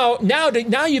 now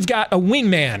you've got a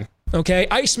wingman. Okay,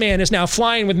 Iceman is now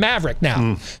flying with Maverick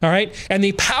now, all right? And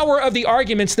the power of the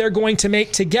arguments they're going to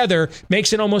make together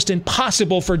makes it almost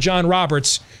impossible for John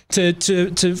Roberts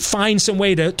to find some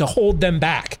way to hold them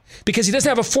back because he doesn't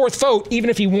have a 4th vote, even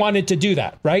if he wanted to do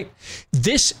that, right?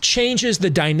 This changes the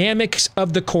dynamics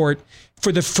of the court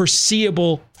for the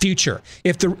foreseeable future.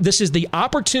 This is the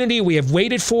opportunity we have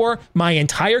waited for my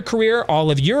entire career,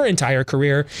 all of your entire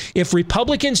career, if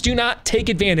Republicans do not take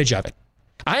advantage of it.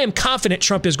 I am confident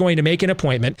Trump is going to make an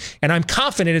appointment, and I'm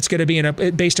confident it's going to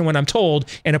be, based on what I'm told,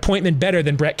 an appointment better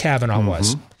than Brett Kavanaugh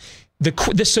was.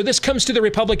 So this comes to the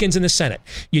Republicans in the Senate.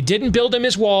 You didn't build him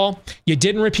his wall. You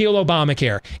didn't repeal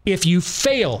Obamacare. If you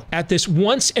fail at this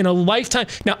once in a lifetime,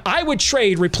 now I would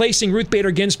trade replacing Ruth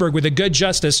Bader Ginsburg with a good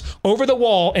justice over the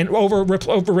wall and over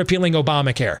repealing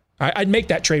Obamacare. I'd make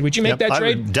that trade. Would you make that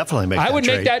trade? I would definitely make that trade. I would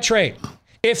make that trade.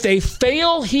 If they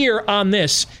fail here on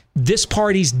this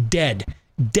party's dead.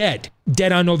 Dead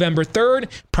on November 3rd,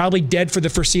 probably dead for the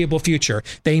foreseeable future.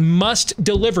 They must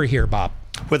deliver here, Bob.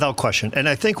 Without question. And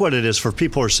I think what it is for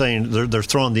people who are saying they're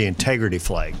throwing the integrity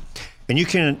flag. And you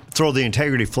can throw the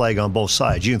integrity flag on both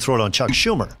sides. You can throw it on Chuck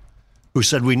Schumer, who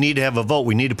said we need to have a vote.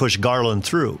 We need to push Garland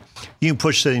through. You can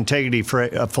push the integrity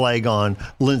flag on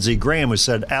Lindsey Graham, who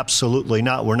said absolutely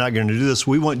not. We're not going to do this.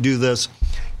 We won't do this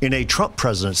in a Trump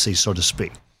presidency, so to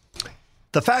speak.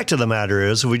 The fact of the matter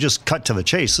is, if we just cut to the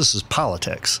chase, this is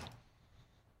politics.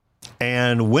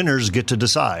 And winners get to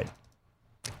decide.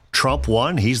 Trump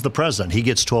won, he's the president. He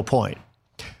gets to appoint.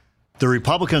 The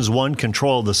Republicans won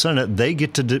control of the Senate. They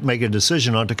get to make a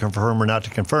decision on to confirm or not to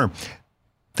confirm.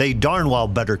 They darn well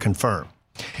better confirm.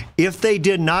 If they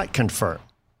did not confirm,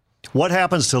 what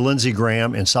happens to Lindsey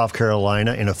Graham in South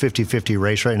Carolina in a 50-50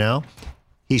 race right now?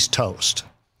 He's toast.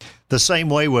 The same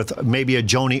way with maybe a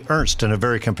Joni Ernst in a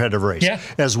very competitive race,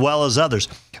 as well as others.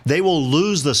 They will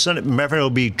lose the Senate. Remember, it will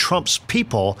be Trump's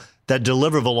people that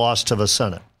deliver the loss to the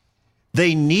Senate.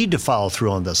 They need to follow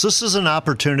through on this. This is an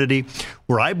opportunity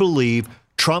where I believe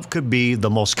Trump could be the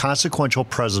most consequential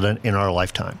president in our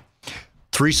lifetime.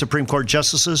 3 Supreme Court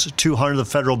justices, 200 of the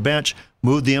federal bench,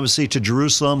 moved the embassy to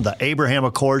Jerusalem, the Abraham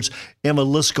Accords, and the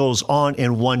list goes on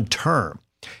in one term.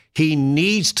 He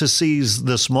needs to seize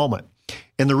this moment.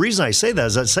 And the reason I say that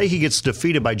is that say he gets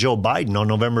defeated by Joe Biden on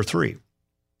November 3.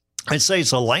 I'd say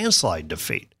it's a landslide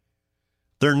defeat.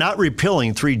 They're not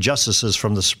repealing 3 justices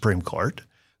from the Supreme Court.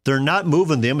 They're not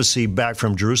moving the embassy back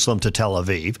from Jerusalem to Tel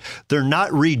Aviv. They're not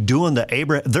redoing the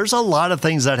Abraham. There's a lot of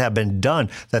things that have been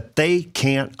done that they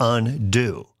can't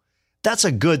undo. That's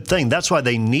a good thing. That's why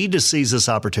they need to seize this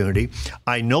opportunity.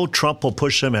 I know Trump will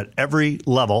push them at every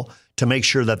level to make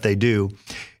sure that they do.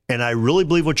 And I really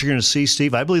believe what you're going to see,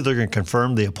 Steve, I believe they're going to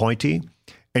confirm the appointee.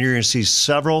 And you're going to see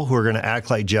several who are going to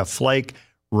act like Jeff Flake,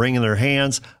 wringing their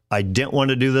hands. I didn't want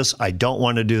to do this. I don't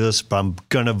want to do this, but I'm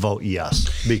going to vote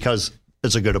yes because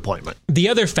it's a good appointment. The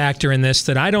other factor in this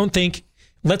that I don't think,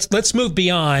 let's move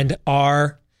beyond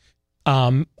our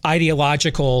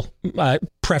ideological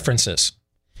preferences.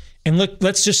 And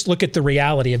let's just look at the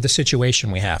reality of the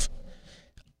situation we have.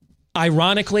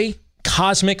 Ironically,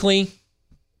 cosmically,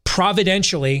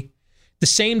 providentially, the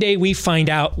same day we find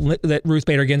out that Ruth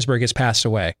Bader Ginsburg has passed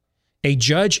away, a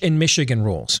judge in Michigan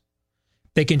rules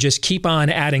they can just keep on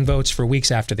adding votes for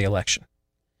weeks after the election.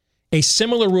 A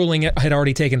similar ruling had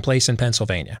already taken place in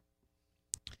Pennsylvania.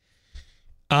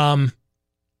 To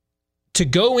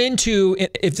go into,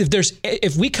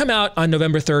 if we come out on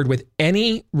November 3rd with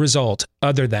any result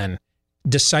other than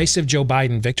decisive Joe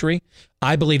Biden victory,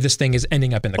 I believe this thing is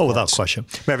ending up in the courts. Without question.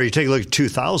 Remember, you take a look at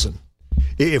 2000.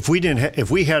 If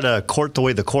we had a court the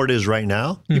way the court is right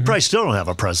now, you probably still don't have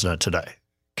a president today.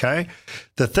 Okay.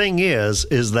 The thing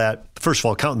is that, first of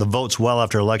all, counting the votes well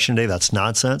after Election Day, that's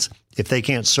nonsense. If they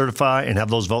can't certify and have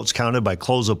those votes counted by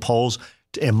close of polls,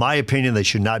 in my opinion, they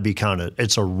should not be counted.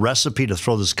 It's a recipe to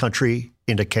throw this country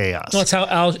into chaos.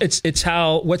 Well, it's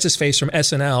how what's his face from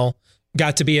SNL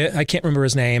got to be I can't remember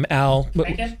his name. Al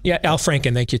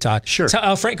Franken. Thank you, Todd. Sure. It's how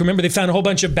Al Franken. Remember they found a whole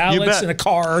bunch of ballots in a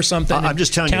car or something. I'm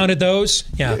just telling you. Counted those.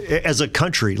 Yeah. As a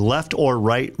country, left or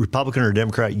right, Republican or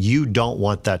Democrat, you don't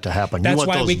want that to happen. That's you want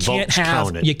why those we votes can't have.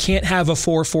 counted. You can't have a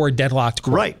 4-4 deadlocked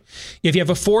court. Right. If you have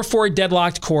a 4-4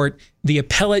 deadlocked court, my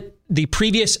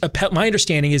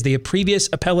understanding is the previous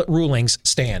appellate rulings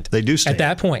stand. They do stand at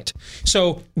that point.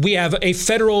 So we have a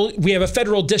federal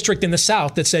district in the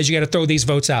South that says you got to throw these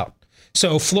votes out.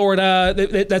 So Florida,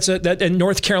 and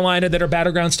North Carolina that are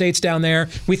battleground states down there,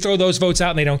 we throw those votes out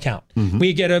and they don't count. Mm-hmm.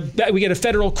 We get a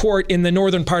federal court in the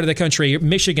northern part of the country,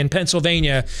 Michigan,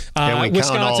 Pennsylvania,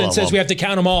 Wisconsin says we have to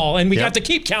count them all, and we have to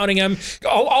keep counting them.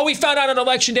 All we found out on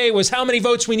Election Day was how many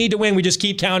votes we need to win. We just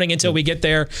keep counting until we get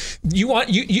there.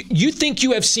 You think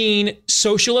you have seen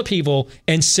social upheaval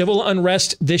and civil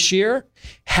unrest this year?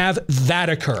 Have that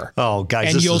occur. Oh,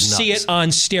 guys, and you'll see it on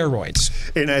steroids.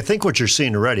 And I think what you're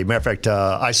seeing already, matter of fact,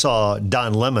 I saw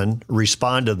Don Lemon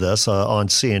respond to this on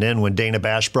CNN when Dana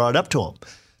Bash brought it up to him,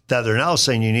 that they're now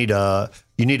saying you need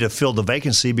to fill the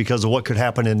vacancy because of what could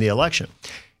happen in the election.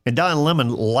 And Don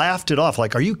Lemon laughed it off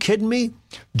like, are you kidding me?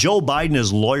 Joe Biden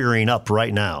is lawyering up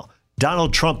right now.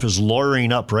 Donald Trump is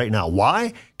lawyering up right now.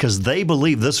 Why? Because they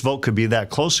believe this vote could be that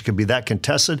close, it could be that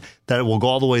contested, that it will go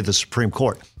all the way to the Supreme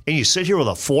Court. And you sit here with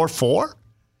a 4-4?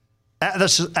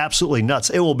 That's just absolutely nuts.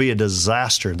 It will be a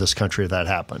disaster in this country if that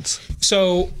happens.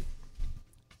 So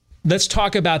let's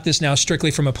talk about this now strictly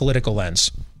from a political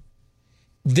lens.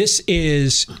 This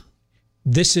is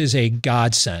a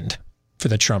godsend for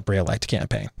the Trump reelect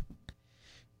campaign.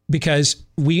 Because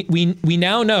we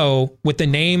now know what the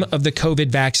name of the COVID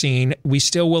vaccine we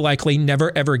still will likely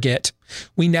never, ever get.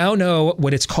 We now know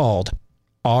what it's called,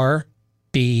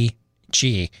 RBG.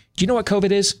 Do you know what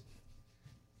COVID is?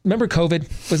 Remember COVID?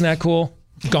 Wasn't that cool?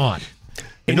 Gone.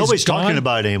 And nobody's talking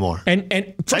about it anymore. And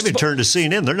I even turned to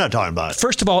CNN. They're not talking about it.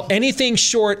 First of all, anything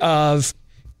short of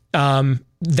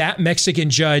that Mexican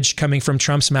judge coming from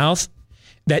Trump's mouth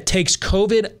that takes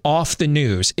COVID off the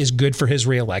news is good for his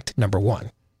reelect, number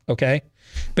one. Okay.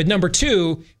 But number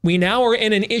two, we now are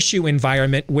in an issue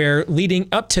environment where leading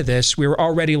up to this, we were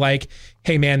already like,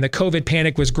 hey, man, the COVID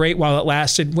panic was great while it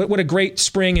lasted. What a great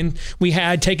spring. And we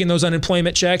had taken those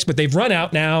unemployment checks, but they've run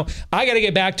out now. I got to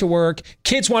get back to work.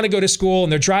 Kids want to go to school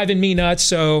and they're driving me nuts.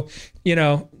 So,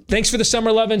 thanks for the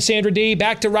summer loving, Sandra D.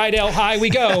 Back to Rydell High we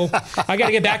go. I got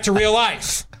to get back to real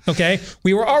life. Okay.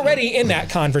 We were already in that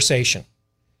conversation.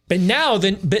 But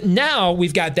now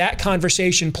we've got that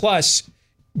conversation plus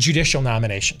judicial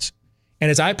nominations. And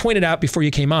as I pointed out before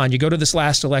you came on, you go to this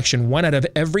last election, 1 out of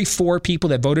every 4 people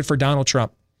that voted for Donald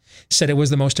Trump said it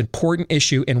was the most important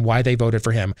issue and why they voted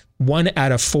for him. 1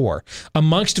 out of 4.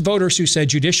 Amongst voters who said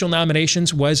judicial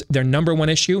nominations was their number 1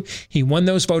 issue, he won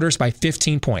those voters by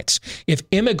 15 points. If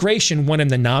immigration won him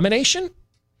the nomination,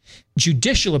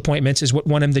 Judicial appointments is what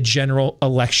won him the general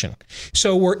election.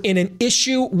 So we're in an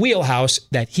issue wheelhouse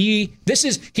that he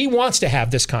wants to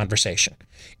have this conversation.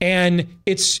 And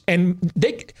I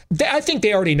think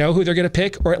they already know who they're going to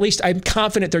pick, or at least I'm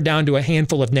confident they're down to a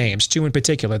handful of names, 2 in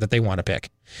particular, that they want to pick.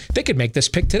 They could make this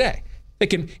pick today.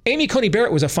 Amy Coney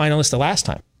Barrett was a finalist the last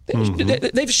time.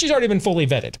 She's already been fully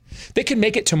vetted. They can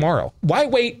make it tomorrow. Why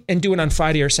wait and do it on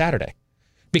Friday or Saturday?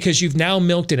 Because you've now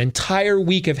milked an entire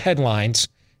week of headlines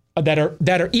that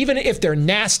are even if they're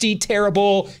nasty,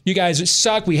 terrible, you guys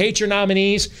suck, we hate your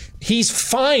nominees. He's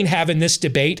fine having this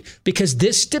debate because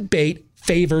this debate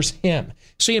favors him.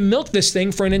 So you milk this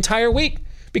thing for an entire week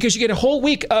because you get a whole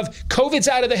week of COVID's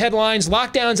out of the headlines,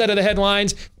 lockdowns out of the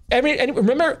headlines. And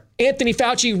remember, Anthony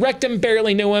Fauci wrecked him,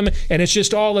 barely knew him, and it's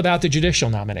just all about the judicial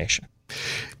nomination.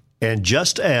 And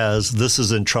just as this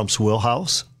is in Trump's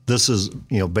wheelhouse, this is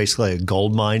basically a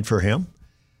gold mine for him.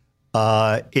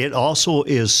 It also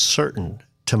is certain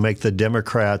to make the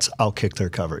Democrats outkick their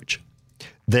coverage.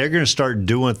 They're going to start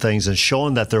doing things and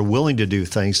showing that they're willing to do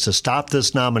things to stop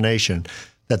this nomination,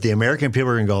 that the American people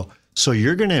are going to go, so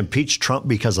you're going to impeach Trump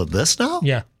because of this now?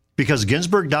 Yeah. Because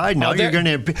Ginsburg died, now you're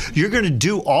going to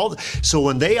do all. So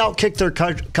when they outkick their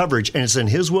coverage and it's in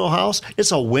his wheelhouse,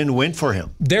 it's a win-win for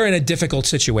him. They're in a difficult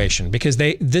situation because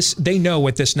they know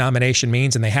what this nomination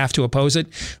means and they have to oppose it.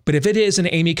 But if it is an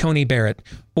Amy Coney Barrett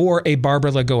or a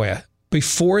Barbara Lagoya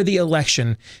before the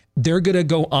election, they're going to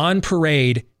go on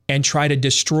parade and try to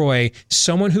destroy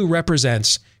someone who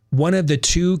represents one of the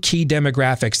 2 key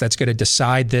demographics that's going to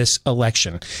decide this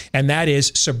election. And that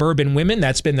is suburban women.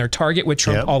 That's been their target with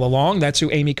Trump all along. That's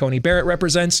who Amy Coney Barrett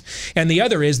represents. And the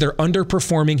other is they're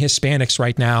underperforming Hispanics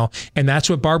right now. And that's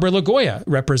what Barbara Lagoya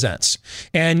represents.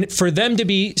 And for them to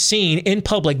be seen in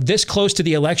public this close to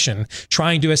the election,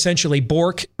 trying to essentially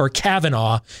Bork or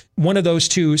Kavanaugh one of those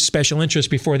 2 special interests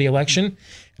before the election,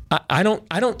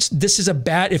 this is a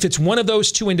bad, if it's one of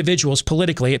those 2 individuals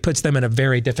politically, it puts them in a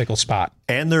very difficult spot.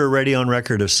 And they're already on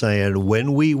record of saying,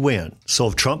 when we win, so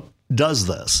if Trump does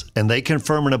this and they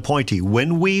confirm an appointee,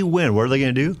 when we win, what are they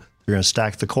going to do? They're going to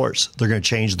stack the courts. They're going to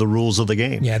change the rules of the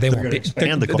game. Yeah, they're going to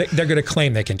expand the court. They're going to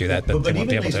claim they can do that, but they won't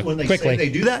be able to. When they quickly. say they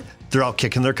do that, they're out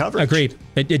kicking their coverage. Agreed.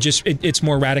 It's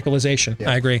more radicalization. Yeah.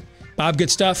 I agree. Bob,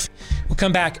 good stuff. We'll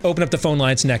come back, open up the phone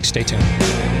lines next. Stay tuned.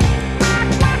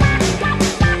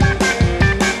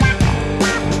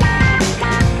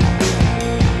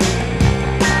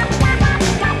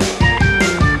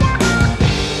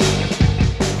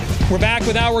 We're back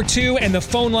with Hour 2, and the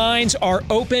phone lines are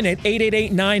open at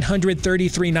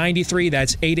 888-900-3393.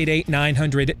 That's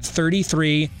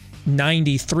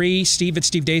 888-900-3393.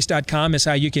 Steve@stevedeace.com is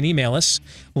how you can email us.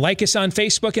 Like us on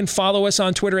Facebook and follow us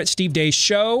on Twitter at Steve Deace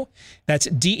Show. That's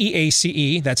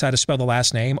DEACE. That's how to spell the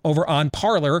last name. Over on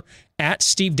Parler at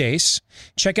Steve Deace.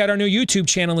 Check out our new YouTube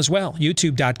channel as well,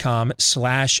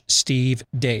 youtube.com/Steve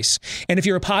Deace. And if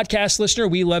you're a podcast listener,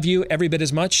 we love you every bit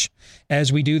as much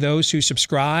as we do those who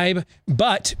subscribe.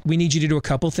 But we need you to do a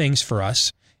couple things for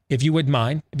us. If you wouldn't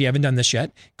mind, if you haven't done this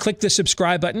yet, click the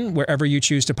subscribe button wherever you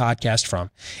choose to podcast from.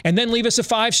 And then leave us a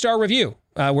 5-star review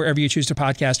wherever you choose to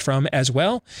podcast from as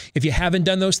well. If you haven't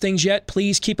done those things yet,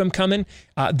 please keep them coming.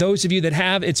 Those of you that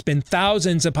have, it's been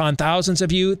thousands upon thousands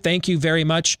of you. Thank you very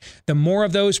much. The more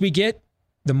of those we get,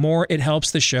 the more it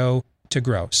helps the show to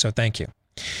grow. So thank you.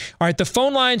 All right, the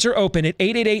phone lines are open at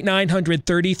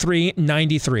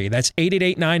 888-900-3393. That's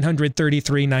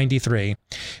 888-900-3393.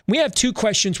 We have 2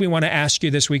 questions we want to ask you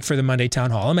this week for the Monday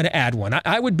Town Hall. I'm going to add one.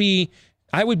 I would be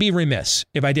remiss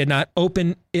if I did not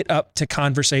open it up to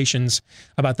conversations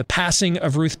about the passing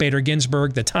of Ruth Bader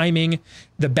Ginsburg, the timing,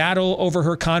 the battle over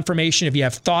her confirmation. If you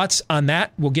have thoughts on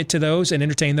that, we'll get to those and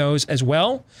entertain those as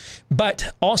well.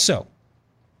 But also,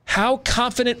 how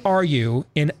confident are you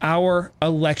in our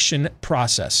election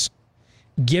process,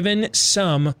 given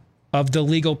some of the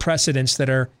legal precedents that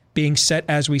are being set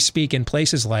as we speak in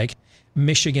places like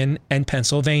Michigan and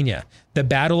Pennsylvania, the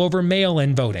battle over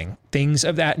mail-in voting, things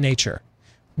of that nature?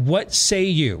 What say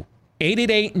you?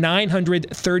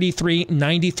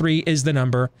 888-900-3393 is the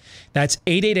number. That's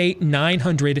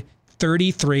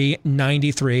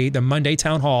 888-900-3393. The Monday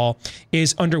Town Hall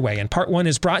is underway, and part 1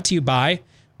 is brought to you by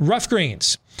Rough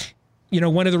Greens. You know,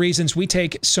 one of the reasons we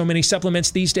take so many supplements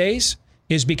these days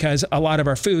is because a lot of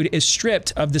our food is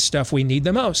stripped of the stuff we need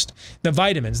the most. The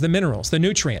vitamins, the minerals, the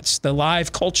nutrients, the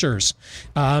live cultures,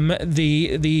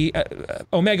 the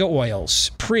omega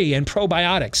oils, pre and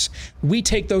probiotics. We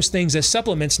take those things as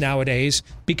supplements nowadays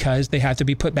because they have to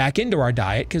be put back into our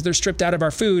diet because they're stripped out of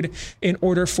our food in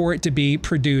order for it to be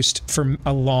produced for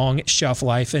a long shelf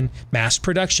life and mass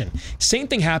production. Same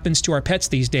thing happens to our pets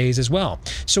these days as well.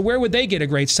 So where would they get a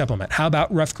great supplement? How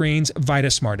about Rough Greens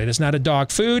VitaSmart? It is not a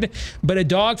dog food, but a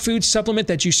dog food supplement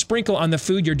that you sprinkle on the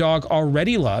food your dog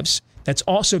already loves. That's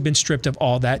also been stripped of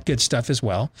all that good stuff as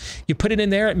well. You put it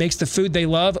in there, it makes the food they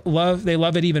love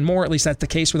it even more. At least that's the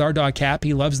case with our dog Cap.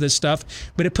 He loves this stuff,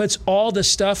 but it puts all the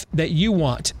stuff that you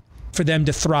want for them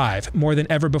to thrive more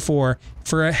than ever before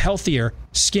for a healthier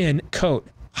skin, coat,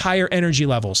 higher energy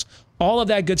levels. All of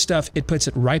that good stuff, it puts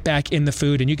it right back in the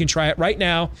food, and you can try it right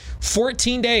now,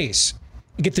 14 days.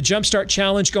 You get the Jumpstart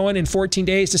Challenge going in 14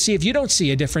 days to see if you don't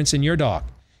see a difference in your dog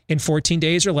in 14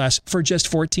 days or less for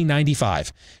just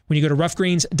 $14.95. When you go to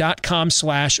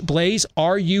roughgreens.com/blaze,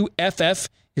 RUFF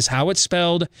is how it's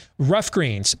spelled,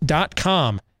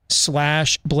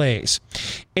 roughgreens.com/blaze.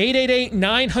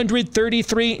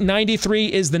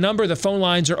 888-900-3393 is the number. The phone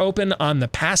lines are open on the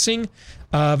passing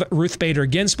of Ruth Bader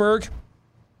Ginsburg.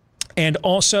 And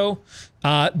also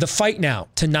the fight now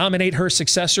to nominate her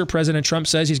successor. President Trump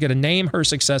says he's going to name her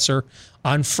successor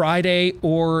on Friday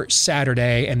or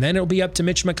Saturday, and then it'll be up to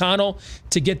Mitch McConnell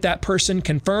to get that person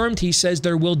confirmed. He says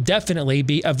there will definitely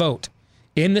be a vote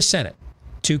in the Senate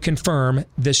to confirm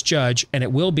this judge, and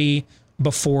it will be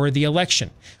before the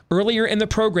election. Earlier in the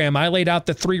program, I laid out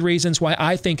the 3 reasons why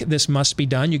I think this must be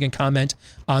done. You can comment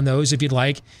on those if you'd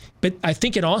like. But I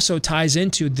think it also ties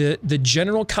into the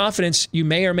general confidence you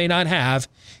may or may not have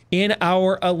in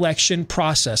our election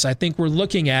process. I think we're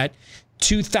looking at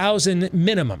 2,000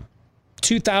 minimum,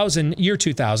 2,000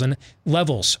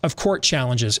 levels of court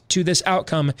challenges to this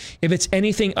outcome if it's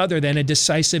anything other than a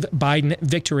decisive Biden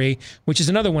victory, which is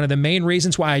another one of the main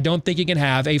reasons why I don't think you can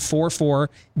have a 4-4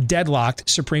 deadlocked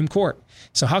Supreme Court.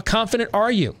 So how confident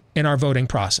are you in our voting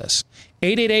process?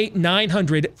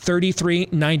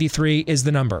 888-900-3393 is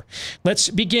the number. Let's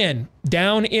begin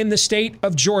down in the state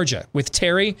of Georgia with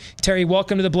Terry. Terry,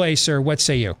 welcome to the Blaze, sir. What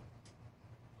say you?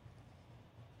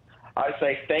 I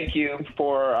say thank you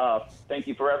for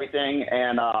everything,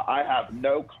 and I have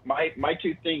my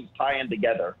 2 things tie in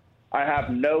together. I have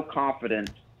no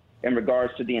confidence in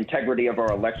regards to the integrity of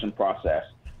our election process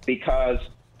because,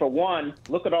 for one,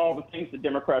 look at all the things the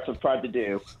Democrats have tried to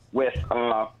do with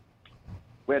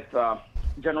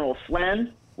General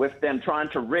Flynn, with them trying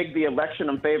to rig the election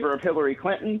in favor of Hillary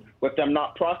Clinton, with them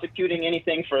not prosecuting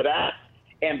anything for that.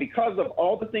 And because of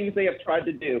all the things they have tried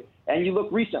to do, and you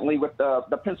look recently with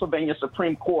the Pennsylvania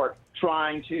Supreme Court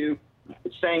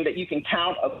saying that you can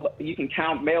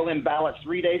count mail-in ballots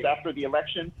 3 days after the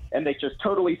election, and they just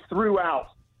totally threw out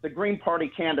the Green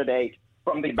Party candidate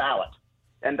from the ballot.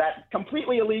 And that's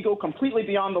completely illegal, completely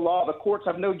beyond the law. The courts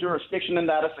have no jurisdiction in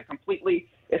that. It's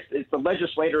the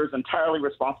legislator is entirely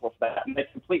responsible for that. And they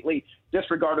completely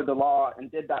disregarded the law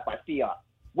and did that by fiat.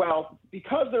 Well,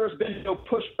 because there has been no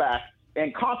pushback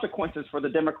and consequences for the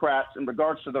Democrats in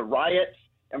regards to the riots,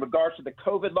 in regards to the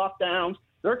COVID lockdowns,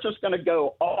 they're just going to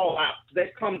go all out.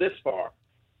 They've come this far.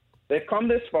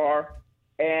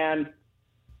 And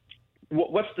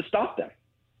what's to stop them?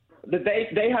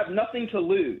 They have nothing to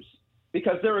lose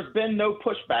because there has been no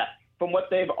pushback from what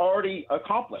they've already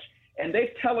accomplished. And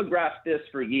they've telegraphed this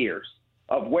for years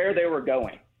of where they were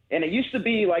going. And it used to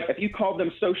be like if you called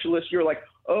them socialists, you're like,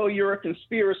 oh, you're a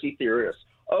conspiracy theorist.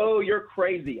 Oh, you're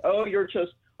crazy. Oh, you're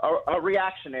just a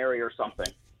reactionary or something.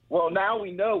 Well, now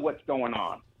we know what's going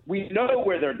on. We know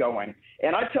where they're going.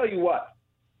 And I tell you what,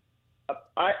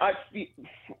 I feel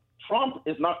Trump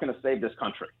is not going to save this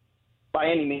country by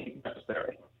any means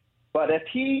necessary. But if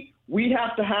we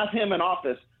have to have him in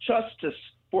office just to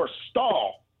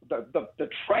forestall the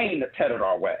train that's headed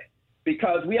our way,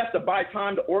 because we have to buy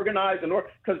time to organize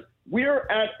because we're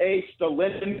at a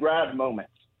Stalingrad moment.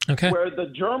 Okay. Where the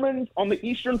Germans on the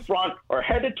Eastern Front are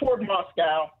headed toward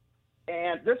Moscow,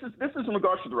 and this is in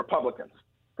regards to the Republicans,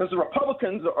 because the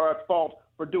Republicans are at fault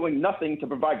for doing nothing to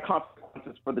provide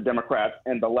consequences for the Democrats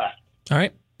and the left. All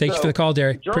right. Thank you for the call,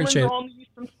 Derry. Appreciate it. Germans are on the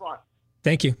Eastern Front.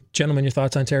 Thank you. Gentlemen, your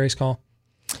thoughts on Terry's call?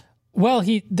 Well,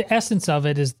 the essence of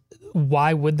it is,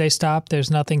 why would they stop? There's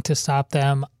nothing to stop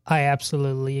them. I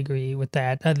absolutely agree with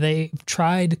that. They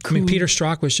tried. I mean, Peter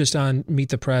Strzok was just on Meet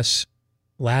the Press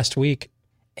last week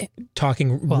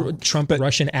talking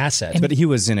Trump-Russian assets. But he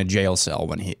was in a jail cell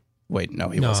when he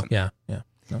wasn't. Yeah. No.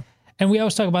 And we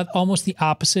always talk about almost the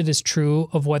opposite is true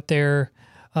of what they're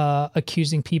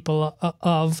accusing people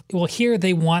of. Well, here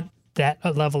they want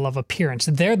that level of appearance.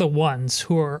 They're the ones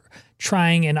who are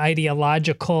trying an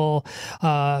ideological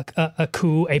a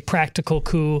coup, a practical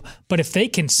coup. But if they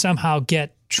can somehow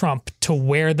get Trump to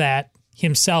wear that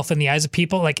himself in the eyes of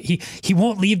people, like he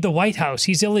won't leave the White House.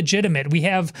 He's illegitimate. We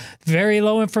have very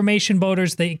low information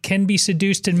voters. They can be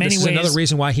seduced in many ways. This is another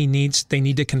reason why they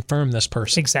need to confirm this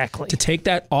person. Exactly. To take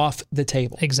that off the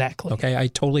table. Exactly. Okay, I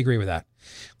totally agree with that.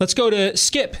 Let's go to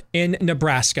Skip in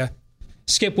Nebraska.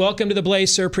 Skip, welcome to the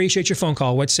Blaze, sir. Appreciate your phone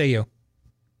call. What say you?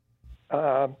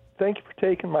 Thank you for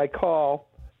taking my call.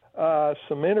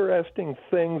 Some interesting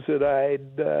things that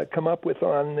I'd come up with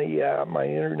on the my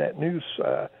internet news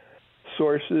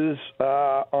sources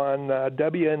on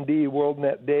WND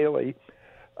WorldNet Daily.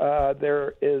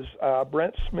 There is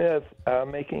Brent Smith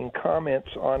making comments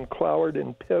on Cloward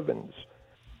and Pivens,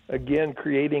 again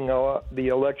creating the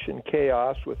election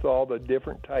chaos with all the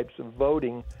different types of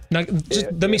voting. Now,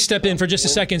 let me step in for just a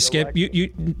second, Skip.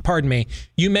 You pardon me.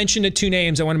 You mentioned the two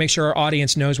names. I want to make sure our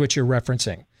audience knows what you're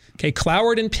referencing. Okay,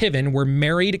 Cloward and Piven were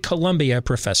married Columbia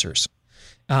professors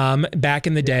back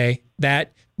in the day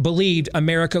that believed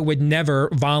America would never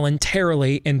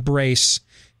voluntarily embrace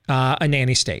a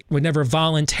nanny state, would never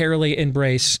voluntarily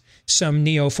embrace some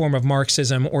neo form of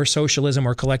Marxism or socialism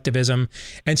or collectivism.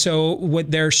 And so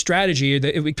what their strategy,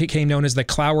 it became known as the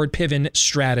Cloward-Piven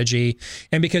strategy.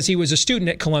 And because he was a student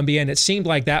at Columbia, and it seemed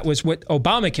like that was what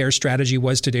Obamacare's strategy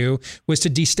was to do, was to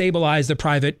destabilize the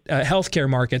private healthcare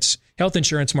markets, health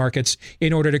insurance markets,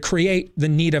 in order to create the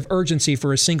need of urgency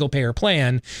for a single payer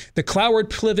plan. The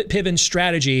Cloward-Piven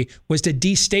strategy was to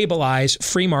destabilize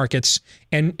free markets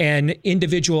and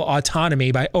individual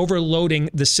autonomy by overloading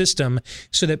the system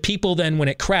so that people then, when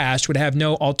it crashed, would have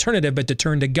no alternative but to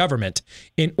turn to government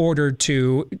in order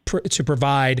to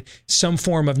provide some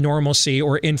form of normalcy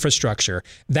or infrastructure.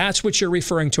 That's what you're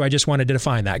referring to. I just wanted to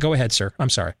define that. Go ahead, sir. I'm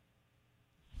sorry.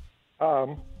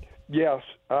 Yes.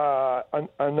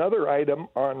 Another item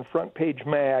on Front Page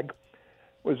Mag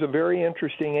was a very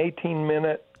interesting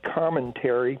 18-minute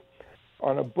commentary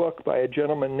on a book by a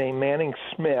gentleman named Manning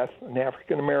Smith, an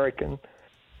African-American.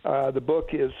 The book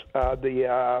is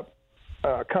the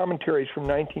commentaries from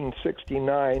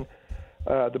 1969.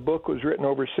 The book was written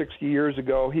over 60 years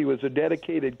ago. He was a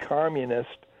dedicated communist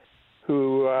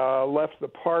who left the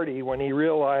party when he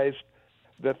realized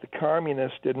that the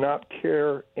communists did not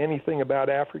care anything about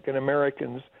African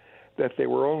Americans, that they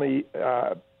were only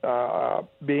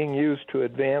being used to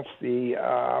advance the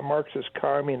Marxist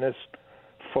communist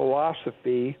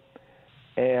philosophy.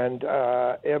 And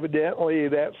evidently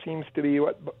that seems to be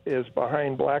what is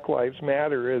behind Black Lives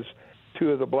Matter, is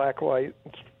two of the Black Lives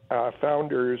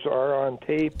founders are on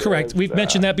tape. Correct. We've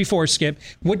mentioned that before, Skip.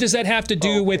 What does that have to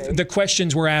do with the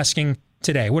questions we're asking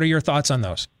today? What are your thoughts on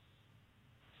those?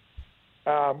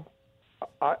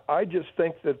 I just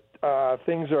think that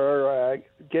things are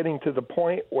getting to the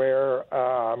point where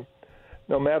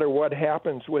no matter what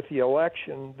happens with the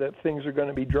election, that things are going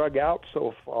to be drug out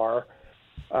so far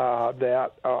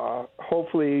that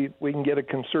hopefully we can get a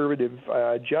conservative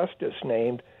justice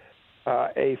named.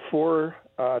 A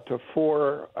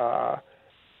 4-4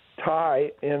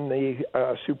 tie in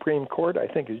the Supreme Court, I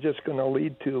think, is just going to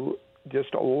lead to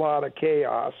just a lot of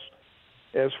chaos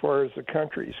as far as the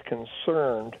country's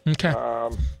concerned. Okay.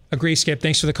 Agree, Skip.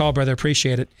 Thanks for the call, brother.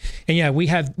 Appreciate it. And yeah, we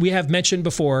have mentioned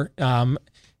before,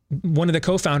 one of the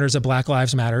co-founders of Black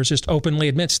Lives Matter just openly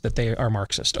admits that they are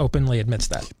Marxist, openly admits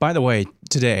that. By the way,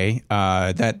 today,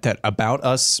 that About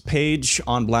Us page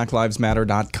on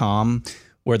blacklivesmatter.com,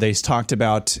 where they talked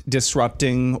about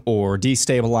disrupting or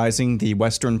destabilizing the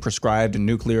Western prescribed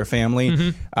nuclear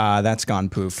family, that's gone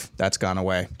poof. That's gone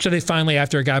away. So they finally,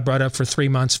 after it got brought up for 3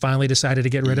 months, finally decided to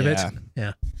get rid of it?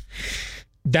 Yeah.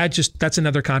 That's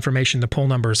another confirmation the poll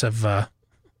numbers are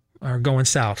going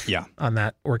south on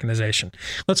that organization.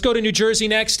 Let's go to New Jersey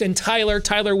next. And Tyler,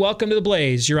 welcome to the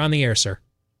Blaze. You're on the air, sir.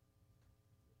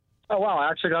 Oh, wow. I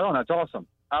actually got on. That's awesome.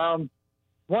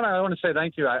 One, I want to say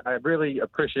thank you. I really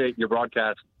appreciate your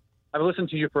broadcast. I've listened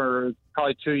to you for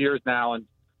probably 2 years now, and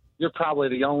you're probably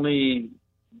the only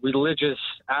religious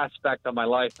aspect of my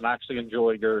life, and I actually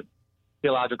enjoy your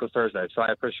Theological Thursday, so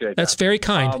I appreciate that. That's very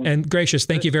kind and gracious.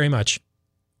 Thank you very much.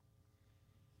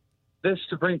 This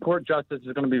Supreme Court justice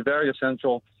is going to be very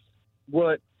essential.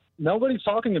 What nobody's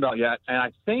talking about yet, and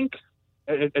I think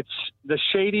it's the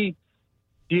shady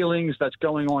dealings that's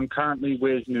going on currently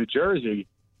with New Jersey.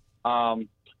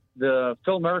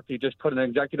 Phil Murphy just put an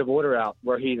executive order out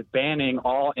where he's banning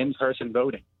all in-person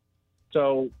voting.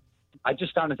 So I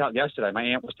just found this out yesterday. My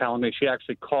aunt was telling me she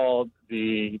actually called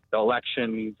the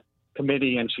election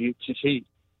committee and she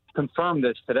confirmed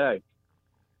this today.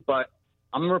 But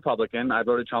I'm a Republican. I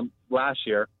voted Trump last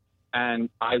year. and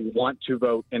I want to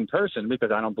vote in person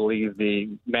because I don't believe the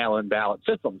mail-in ballot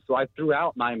system. So I threw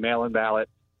out my mail-in ballot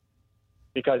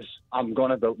because I'm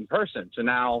going to vote in person. So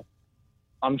now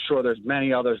I'm sure there's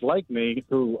many others like me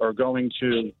who are going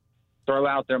to throw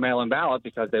out their mail-in ballot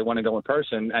because they want to go in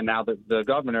person. And now the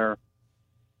governor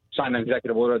signed an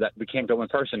executive order that we can't go in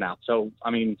person now. So,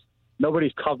 I mean,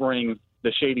 nobody's covering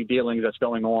the shady dealings that's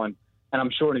going on. And I'm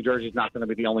sure New Jersey is not going to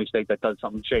be the only state that does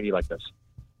something shady like this.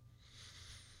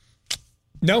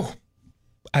 No,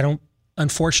 I don't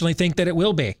unfortunately think that it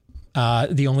will be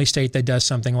the only state that does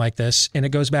something like this. And it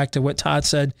goes back to what Todd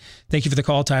said. Thank you for the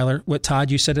call, Tyler. What Todd,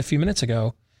 you said a few minutes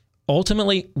ago.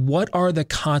 Ultimately, what are the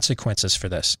consequences for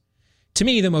this? To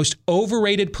me, the most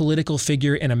overrated political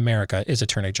figure in America is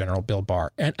Attorney General Bill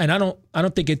Barr. And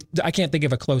I can't think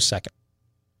of a close second.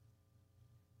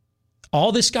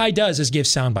 All this guy does is give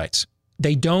sound bites.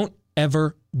 They don't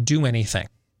ever do anything.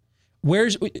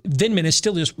 Vindman is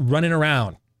still just running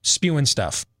around spewing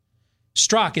stuff.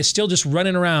 Strzok is still just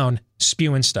running around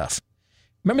spewing stuff.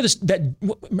 Remember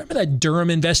that Durham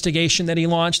investigation that he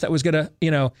launched that was going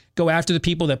to, go after the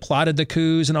people that plotted the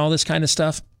coups and all this kind of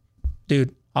stuff?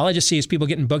 Dude, all I just see is people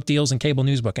getting book deals and cable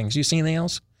news bookings. You see anything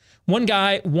else? One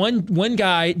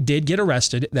guy did get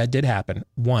arrested. That did happen.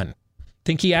 One.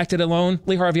 Think he acted alone?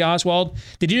 Lee Harvey Oswald?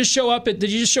 Did you just show up at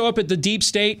the deep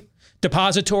state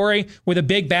depository with a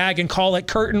big bag and call it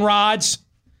curtain rods?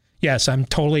 Yes, I'm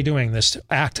totally doing this to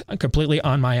act completely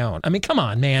on my own. I mean, come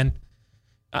on, man.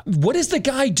 What does the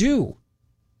guy do?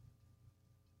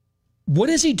 What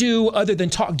does he do other than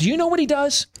talk? Do you know what he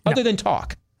does other than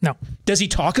talk? No. Does he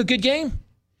talk a good game?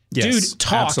 Yes, Dude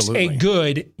talks absolutely. a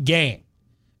good game.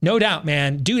 No doubt,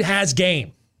 man. Dude has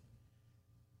game.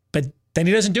 But then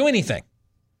he doesn't do anything.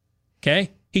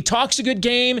 Okay? He talks a good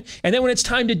game, and then when it's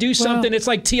time to do something, it's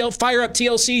like fire up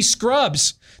TLC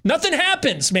Scrubs. Nothing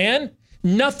happens, man.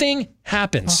 Nothing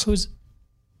happens. Well,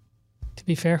 to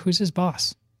be fair, who's his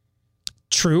boss?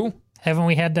 True. Haven't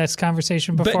we had this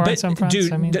conversation before on some fronts?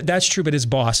 Dude, that's true, but his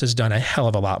boss has done a hell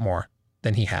of a lot more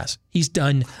than he has. He's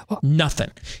done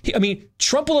nothing.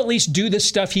 Trump will at least do the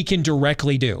stuff he can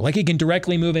directly do. Like he can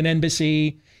directly move an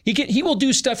embassy. He will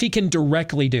do stuff he can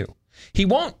directly do. He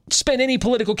won't spend any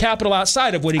political capital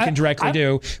outside of what he can directly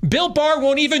do. Bill Barr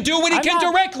won't even do what he can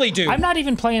directly do. I'm not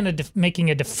even making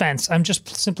a defense. I'm just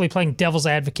simply playing devil's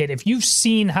advocate. If you've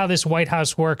seen how this White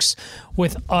House works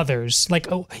with others, like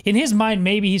in his mind,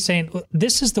 maybe he's saying,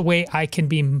 this is the way I can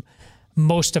be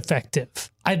most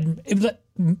effective.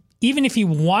 Even if he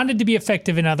wanted to be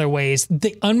effective in other ways,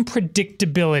 the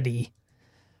unpredictability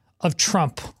of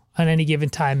Trump on any given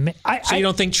time. So you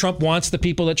don't think Trump wants the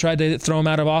people that tried to throw him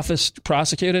out of office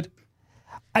prosecuted?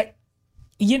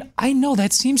 I know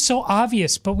that seems so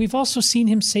obvious, but we've also seen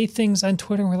him say things on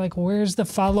Twitter. And we're like, where's the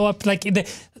follow-up? Like,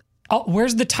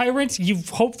 where's the tyrant? You've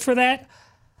hoped for that?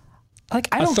 Like,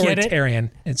 I don't get it.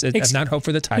 Authoritarian. I've not hoped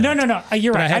for the tyrant. No.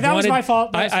 You're right. That was my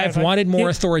fault. I've wanted more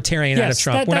authoritarian out of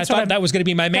Trump. When I thought that was going to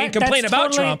be my main complaint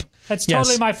about Trump. That's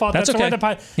totally my fault. That's okay.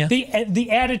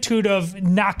 The attitude of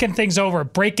knocking things over,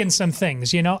 breaking some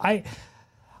things. I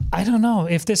don't know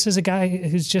if this is a guy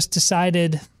who's just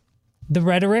decided the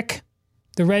rhetoric,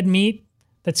 the red meat,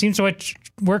 that seems what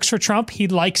works for Trump. He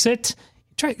likes it.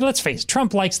 Let's face it,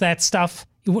 Trump likes that stuff.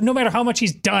 No matter how much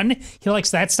he's done, he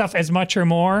likes that stuff as much or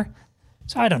more.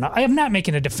 So I don't know. I am not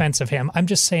making a defense of him. I'm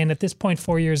just saying at this point,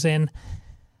 4 years in,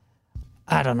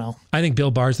 I don't know. I think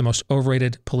Bill Barr is the most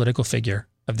overrated political figure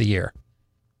of the year.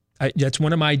 That's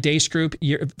one of my Day Scroop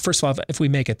first of all, if we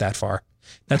make it that far,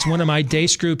 that's one of my Day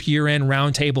Scroop year-end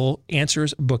roundtable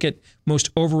answers. Book it. Most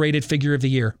overrated figure of the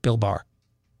year, Bill Barr.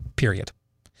 Period.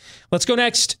 Let's go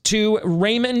next to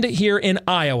Raymond here in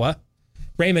Iowa.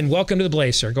 Raymond, welcome to the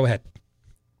Blaze, sir. Go ahead.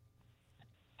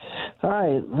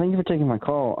 Hi, thank you for taking my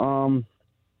call.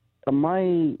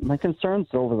 My concerns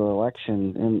over the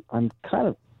election, and I'm kind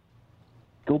of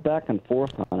go back and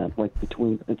forth on it, like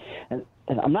between, and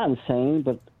I'm not insane,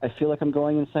 but I feel like I'm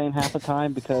going insane half the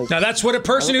time because. Now that's what a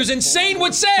person who's insane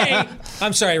would say.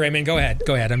 I'm sorry, Raymond. Go ahead.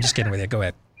 I'm just kidding with you. Go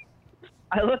ahead.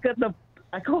 I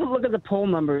go look at the poll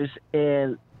numbers,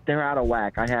 and they're out of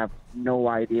whack. I have no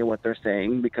idea what they're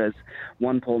saying because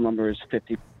one poll number is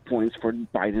 50 points for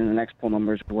Biden, the next poll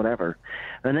numbers, whatever.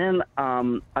 And then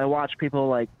I watch people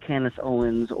like Candace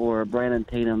Owens or Brandon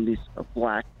Tatum, these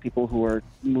black people who are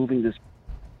moving this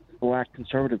black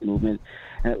conservative movement,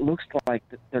 and it looks like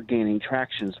they're gaining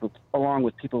traction, along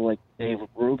with people like Dave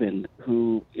Rubin,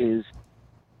 who is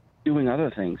doing other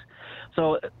things.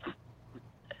 So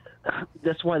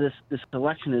that's why this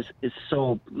election is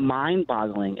so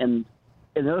mind-boggling. And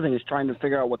And the other thing is trying to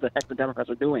figure out what the heck the Democrats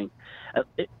are doing.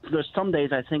 There's some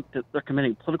days I think that they're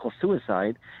committing political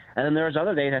suicide, and then there's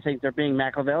other days I think they're being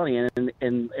Machiavellian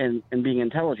and being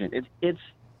intelligent.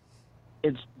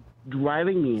 It's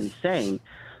driving me insane,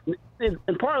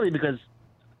 and partly because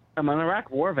I'm an Iraq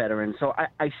war veteran, so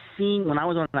I seen when I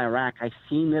was in Iraq, I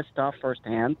seen this stuff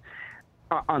firsthand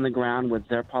on the ground with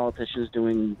their politicians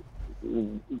doing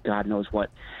God knows what,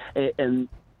 and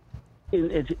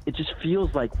it just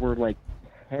feels like we're like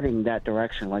heading that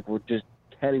direction, like we're just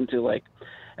heading to, like,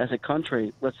 as a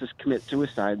country, let's just commit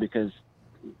suicide because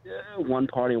one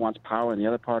party wants power and the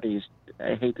other party is,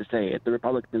 I hate to say it, the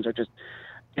Republicans are just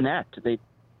inept.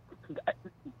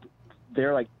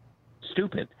 They're like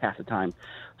stupid half the time.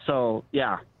 So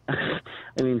yeah, I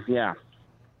mean, yeah.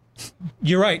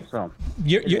 You're right. So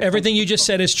everything you just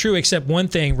said is true, except one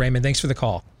thing, Raymond. Thanks for the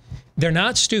call. They're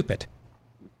not stupid.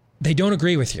 They don't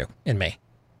agree with you and me.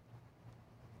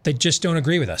 They just don't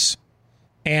agree with us.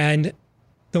 And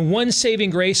the one saving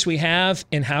grace we have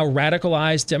in how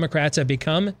radicalized Democrats have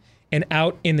become and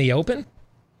out in the open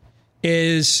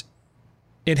is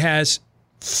it has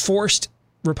forced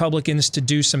Republicans to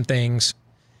do some things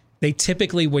they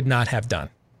typically would not have done.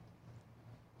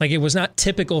 Like, it was not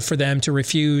typical for them to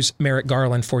refuse Merrick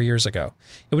Garland 4 years ago.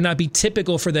 It would not be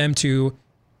typical for them to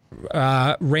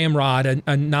ramrod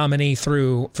a nominee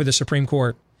through for the Supreme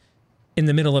Court in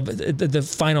the middle of the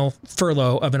final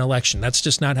furlough of an election. That's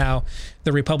just not how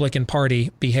the Republican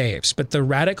Party behaves. But the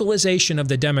radicalization of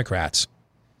the Democrats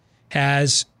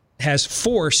has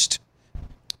forced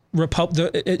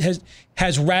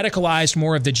has radicalized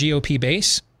more of the GOP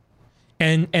base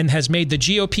and has made the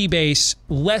GOP base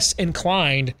less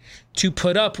inclined to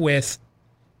put up with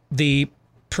the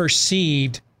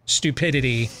perceived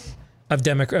stupidity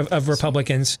of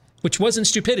Republicans, which wasn't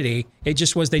stupidity. It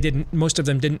just was most of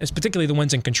them didn't, particularly the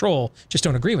ones in control, just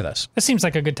don't agree with us. This seems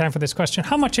like a good time for this question.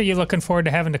 How much are you looking forward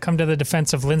to having to come to the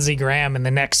defense of Lindsey Graham in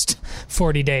the next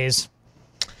 40 days?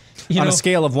 On a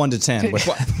scale of 1 to 10.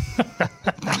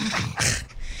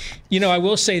 I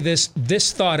will say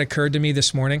this thought occurred to me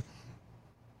this morning.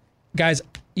 Guys,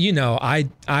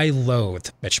 I loathe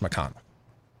Mitch McConnell.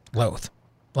 Loathe.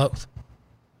 I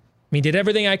mean, did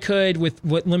everything I could with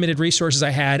what limited resources I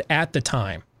had at the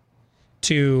time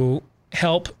to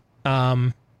help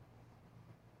Matt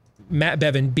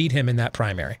Bevin beat him in that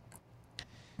primary.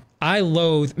 I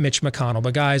loathe Mitch McConnell,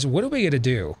 but guys, what are we going to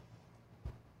do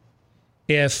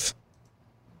if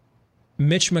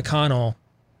Mitch McConnell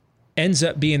ends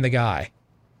up being the guy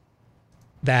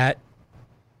that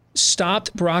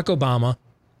stopped Barack Obama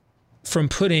from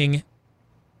putting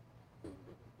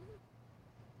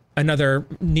another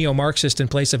neo-Marxist in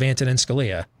place of Antonin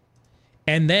Scalia,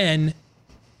 and then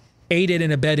aided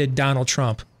and abetted Donald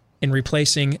Trump in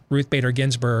replacing Ruth Bader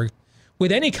Ginsburg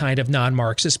with any kind of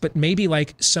non-Marxist, but maybe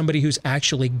like somebody who's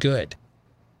actually good?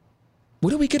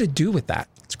 What are we going to do with that?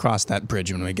 Let's cross that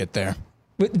bridge when we get there.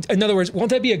 In other words, won't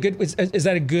that be is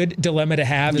that a good dilemma to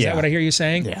have? Is that what I hear you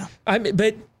saying? Yeah.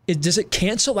 Does it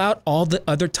cancel out all the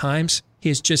other times he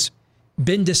has just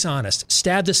been dishonest,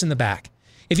 stabbed us in the back?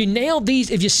 If you nail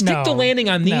these, if you stick the landing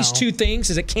on these two things,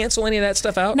 does it cancel any of that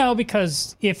stuff out? No,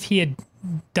 because if he had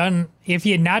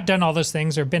not done all those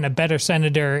things or been a better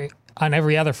senator on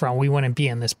every other front, we wouldn't be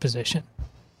in this position.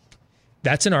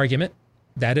 That's an argument.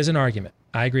 That is an argument.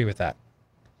 I agree with that.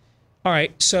 All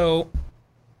right, so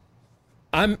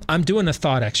I'm doing a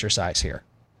thought exercise here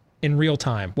in real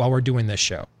time while we're doing this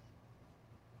show.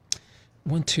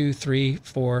 1, 2, 3,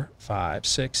 4, 5,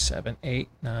 6, 7, 8,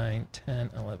 9, 10,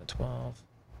 11, 12.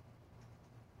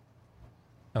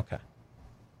 Okay.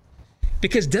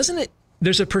 Because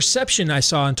there's a perception I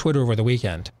saw on Twitter over the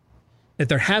weekend that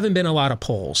there haven't been a lot of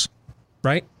polls,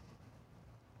 right?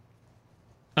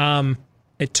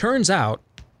 It turns out,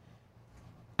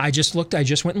 I just went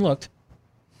and looked.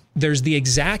 There's the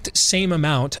exact same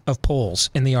amount of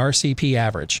polls in the RCP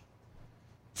average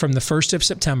from the 1st of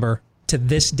September to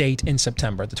this date in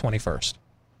September, the 21st,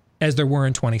 as there were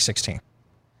in 2016.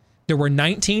 There were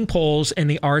 19 polls in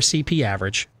the RCP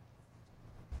average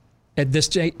at this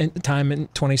date and time in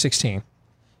 2016.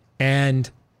 And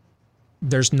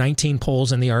there's 19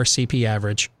 polls in the RCP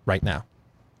average right now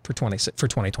for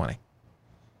 2020.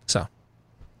 So,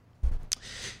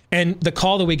 and the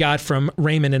call that we got from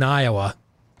Raymond in Iowa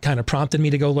kind of prompted me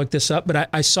to go look this up. But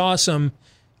I saw some.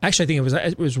 Actually, I think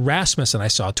it was Rasmussen. I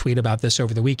saw a tweet about this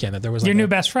over the weekend that there was your new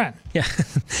best friend. Yeah,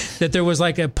 that there was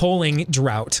like a polling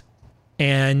drought,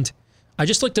 and I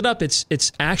just looked it up.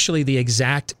 It's actually the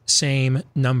exact same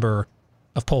number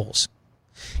of polls.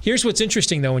 Here's what's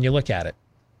interesting though when you look at it.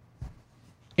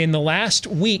 In the last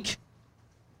week,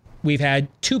 we've had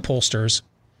 2 pollsters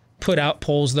put out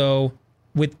polls, though,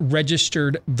 with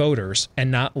registered voters and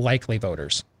not likely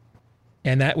voters.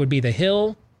 And that would be The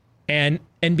Hill and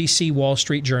NBC Wall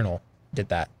Street Journal did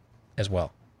that as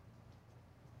well.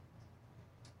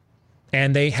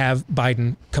 And they have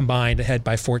Biden combined ahead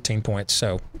by 14 points,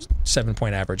 so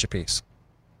 7-point average apiece.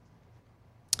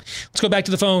 Let's go back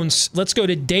to the phones. Let's go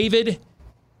to David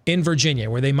in Virginia,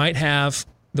 where they might have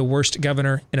the worst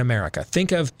governor in America.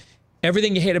 Think of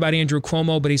everything you hate about Andrew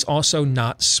Cuomo, but he's also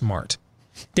not smart.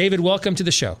 David, welcome to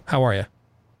the show. How are you?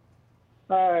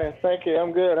 Hi, thank you.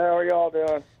 I'm good. How are y'all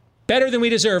doing? Better than we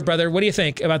deserve, brother. What do you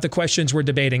think about the questions we're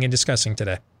debating and discussing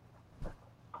today?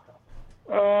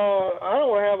 I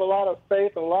don't have a lot of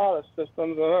faith in a lot of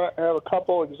systems, and I have a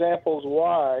couple examples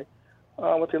why.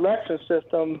 With the election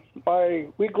system,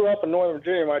 we grew up in Northern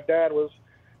Virginia. My dad was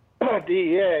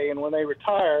DEA, and when they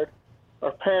retired,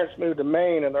 our parents moved to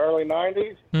Maine in the early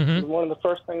 90s. Mm-hmm. And one of the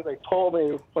first things they told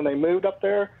me when they moved up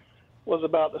there was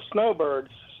about the snowbirds.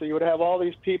 So you would have all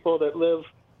these people that live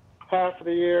half of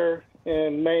the year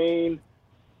in Maine,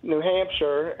 New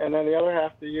Hampshire, and then the other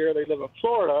half of the year they live in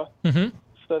Florida. Mm-hmm.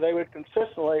 So they would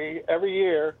consistently, every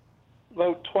year,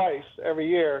 vote twice every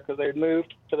year because they'd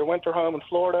moved to their winter home in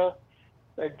Florida.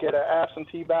 They'd get an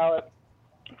absentee ballot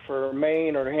for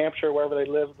Maine or New Hampshire, wherever they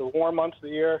live, the warm months of the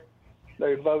year.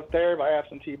 They would vote there by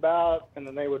absentee ballot, and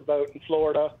then they would vote in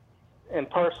Florida in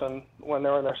person when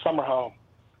they're in their summer home.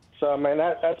 So, I mean,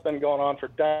 that's been going on for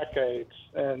decades.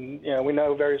 And, we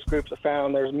know various groups have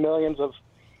found there's millions of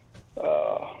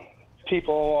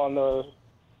people on the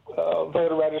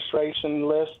voter registration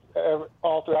list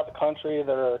all throughout the country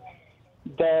that are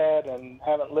dead and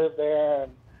haven't lived there.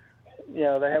 And,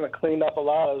 they haven't cleaned up a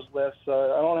lot of those lists. So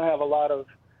I don't have a lot of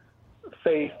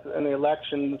faith in the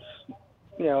elections,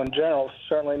 in general,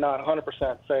 certainly not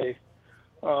 100% faith.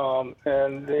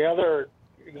 And the other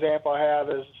example I have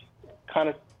is kind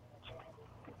of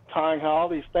tying how all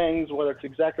these things, whether it's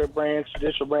executive branch,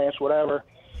 judicial branch, whatever,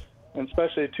 and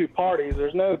especially the two parties,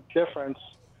 there's no difference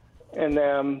in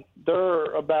them. They're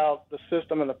about the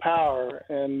system and the power.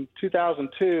 In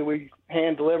 2002, we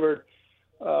hand-delivered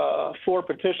 4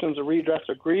 petitions of redress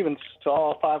of grievance to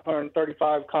all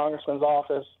 535 congressmen's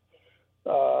office,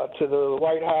 to the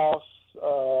White House,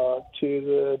 to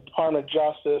the Department of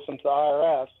Justice, and to the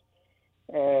IRS.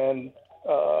 And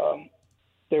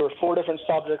there were 4 different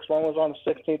subjects. One was on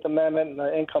the 16th Amendment and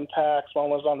the income tax. One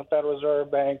was on the Federal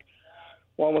Reserve Bank.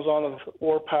 One was on the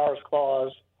War Powers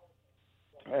Clause.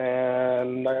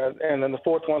 And then the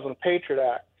 4th one was on the Patriot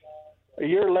Act. A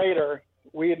year later,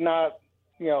 we had not,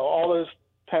 all those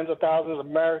tens of thousands of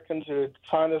Americans who had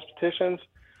signed those petitions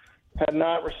had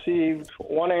not received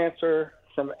one answer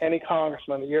from any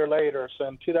congressman a year later. So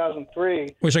in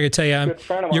 2003, wish I could tell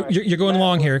you, you're going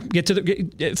along here.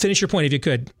 Finish your point if you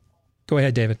could. Go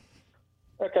ahead, David.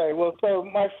 Okay. Well, so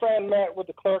my friend met with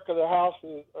the clerk of the House,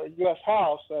 U.S.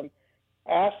 House, and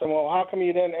asked him, well, how come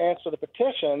you didn't answer the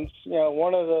petitions?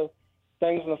 One of the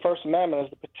things in the First Amendment is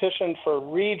the petition for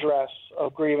redress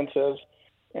of grievances.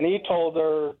 And he told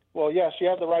her, well, yes, you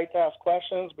have the right to ask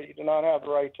questions, but you do not have the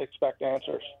right to expect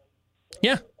answers.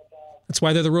 Yeah. That's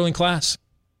why they're the ruling class.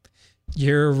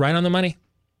 You're right on the money.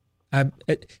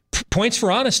 Points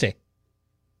for honesty.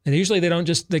 And usually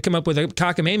they come up with a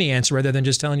cockamamie answer rather than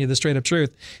just telling you the straight up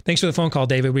truth. Thanks for the phone call,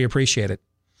 David. We appreciate it.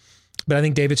 But I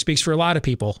think David speaks for a lot of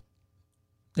people.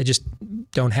 They just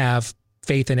don't have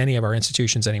faith in any of our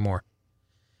institutions anymore.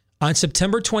 On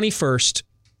September 21st,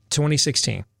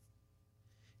 2016,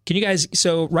 can you guys,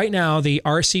 so right now the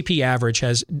RCP average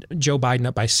has Joe Biden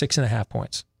up by 6.5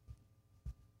 points.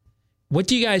 What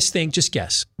do you guys think? Just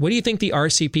guess. What do you think the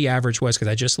RCP average was? Because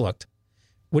I just looked.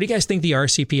 What do you guys think the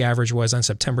RCP average was on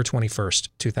September 21st,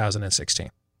 2016?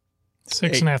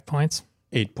 6.5 points.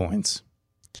 8 points.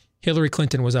 Hillary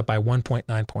Clinton was up by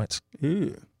 1.9 points.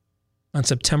 Ooh. On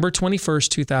September 21st,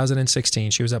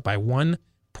 2016, she was up by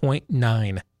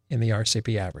 1.9 in the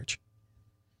RCP average.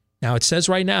 Now, it says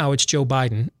right now it's Joe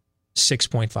Biden,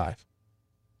 6.5. I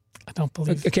don't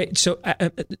believe. Okay, so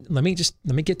let me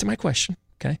get to my question,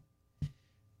 okay?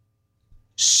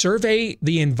 Survey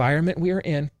the environment we are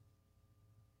in,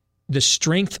 the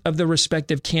strength of the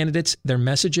respective candidates, their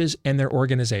messages, and their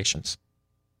organizations.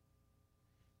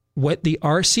 What the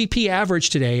RCP average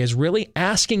today is really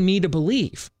asking me to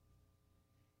believe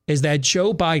is that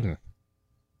Joe Biden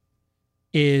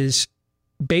is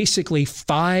basically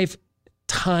 5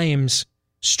 times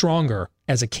stronger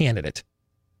as a candidate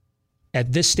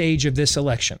at this stage of this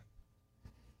election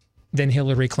than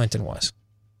Hillary Clinton was.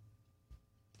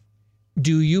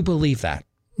 Do you believe that?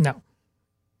 No.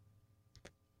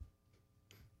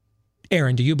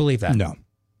 Aaron, do you believe that? No.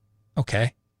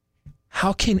 Okay.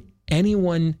 How can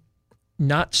anyone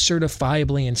not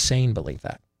certifiably insane believe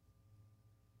that.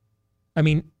 I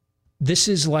mean, this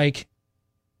is like,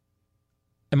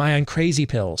 am I on crazy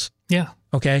pills? Yeah.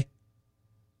 Okay.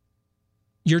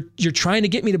 You're trying to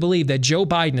get me to believe that Joe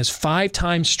Biden is 5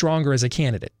 times stronger as a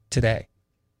candidate today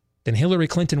than Hillary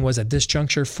Clinton was at this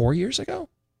juncture 4 years ago?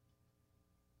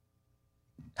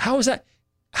 How is that?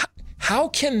 How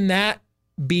can that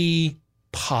be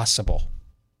possible?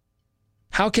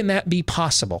 How can that be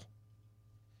possible?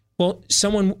 Well,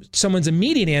 someone's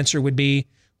immediate answer would be,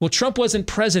 well, Trump wasn't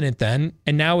president then,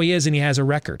 and now he is, and he has a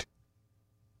record.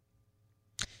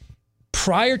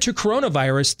 Prior to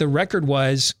coronavirus, the record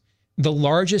was the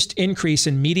largest increase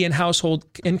in median household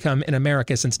income in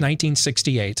America since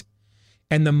 1968,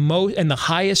 and the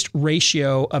highest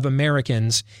ratio of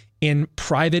Americans in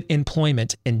private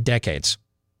employment in decades.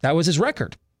 That was his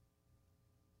record.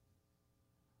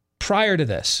 Prior to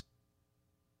this,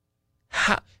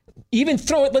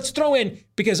 let's throw in,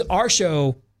 because our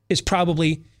show is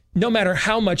probably, no matter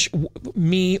how much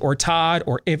me or Todd,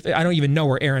 or if I don't even know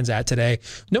where Aaron's at today,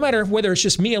 no matter whether it's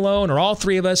just me alone or all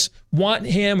three of us want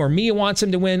him or me wants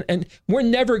him to win, and we're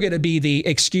never going to be the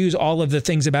excuse all of the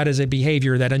things about his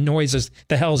behavior that annoys us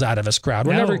the hells out of us crowd.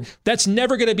 That's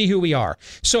never going to be who we are.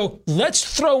 So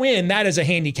let's throw in that as a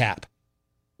handicap.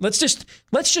 Let's just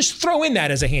throw in that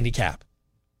as a handicap.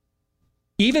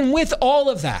 Even with all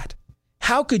of that,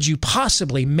 how could you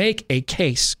possibly make a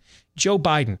case Joe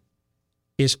Biden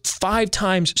is 5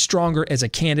 times stronger as a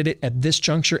candidate at this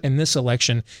juncture in this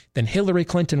election than Hillary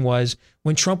Clinton was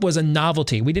when Trump was a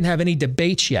novelty? We didn't have any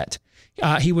debates yet.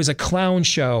 He was a clown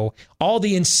show. All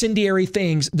the incendiary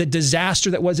things, the disaster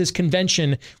that was his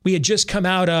convention. We had just come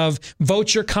out of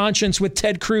Vote Your Conscience with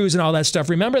Ted Cruz and all that stuff.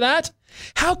 Remember that?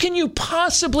 How can you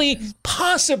possibly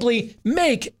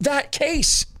make that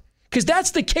case? Because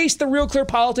that's the case the Real Clear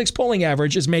Politics polling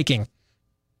average is making.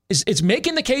 It's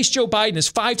making the case Joe Biden is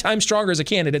 5 times stronger as a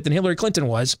candidate than Hillary Clinton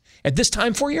was at this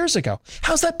time 4 years ago.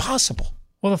 How's that possible?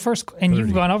 Well,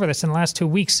 you've gone over this in the last 2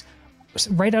 weeks.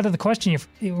 Right out of the question,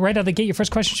 right out of the gate, your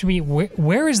first question should be,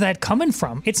 where is that coming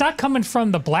from? It's not coming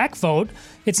from the black vote.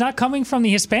 It's not coming from the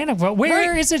Hispanic vote.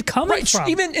 Where is it coming from?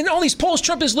 Even in all these polls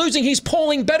Trump is losing, he's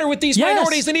polling better with these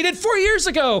minorities than he did 4 years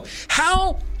ago.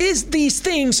 How are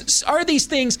these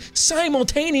things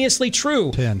simultaneously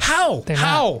true? How? They're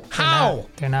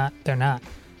not.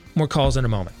 More calls in a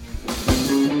moment.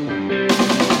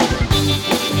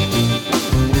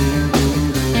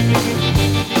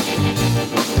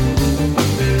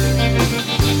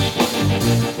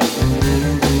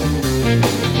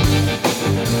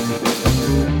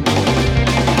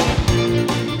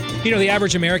 You know, the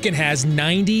average American has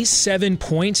 97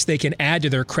 points they can add to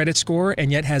their credit score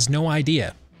and yet has no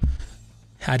idea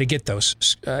how to get those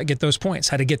points,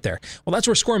 how to get there. Well, that's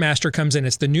where ScoreMaster comes in.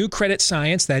 It's the new credit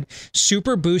science that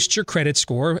super boosts your credit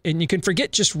score, and you can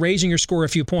forget just raising your score a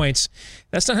few points.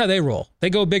 That's not how they roll.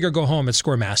 They go big or go home at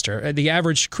ScoreMaster. The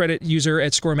average credit user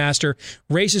at ScoreMaster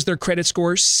raises their credit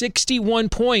score 61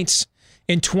 points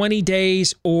in 20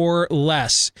 days or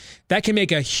less. That can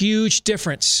make a huge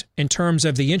difference in terms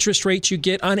of the interest rates you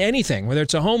get on anything, whether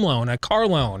it's a home loan, a car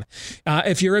loan.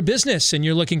 If you're a business and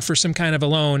you're looking for some kind of a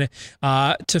loan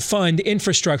to fund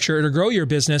infrastructure or to grow your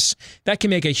business, that can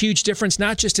make a huge difference,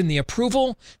 not just in the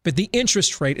approval, but the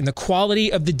interest rate and the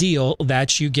quality of the deal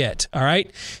that you get. All right.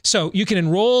 So you can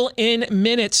enroll in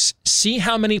minutes, see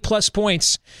how many plus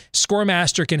points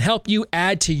ScoreMaster can help you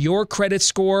add to your credit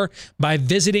score by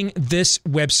visiting this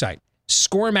website,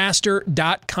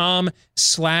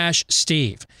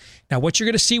 scoremaster.com/Steve. Now, what you're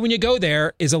going to see when you go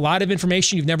there is a lot of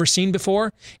information you've never seen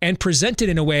before and presented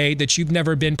in a way that you've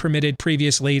never been permitted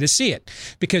previously to see it.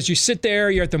 Because you sit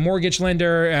there, you're at the mortgage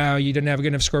lender, you didn't have a good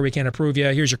enough score, we can't approve you,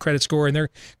 here's your credit score, and they're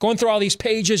going through all these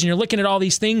pages and you're looking at all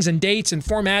these things and dates and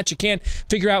formats, you can't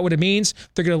figure out what it means.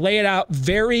 They're going to lay it out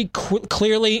very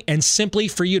clearly and simply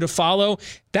for you to follow.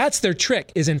 That's their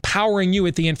trick, is empowering you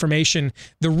with the information,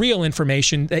 the real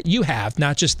information that you have,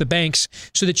 not just the banks,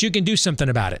 so that you can do something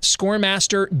about it.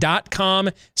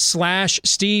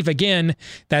 Scoremaster.com/Steve. Again,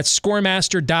 that's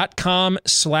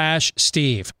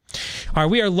scoremaster.com/Steve. All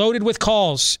right, we are loaded with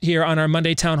calls here on our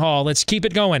Monday Town Hall. Let's keep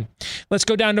it going. Let's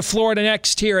go down to Florida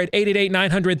next here at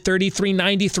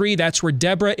 888-900-3393. That's where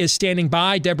Deborah is standing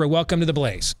by. Deborah, welcome to the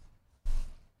Blaze.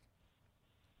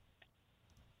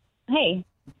 Hey.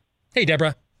 Hey,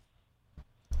 Deborah.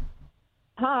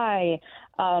 Hi.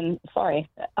 Sorry.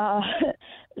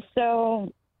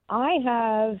 So I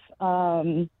have,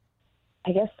 I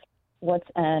guess, what's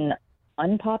an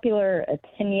unpopular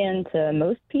opinion to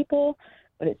most people,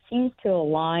 but it seems to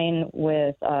align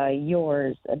with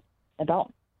yours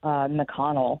about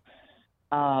McConnell.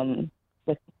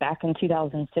 back in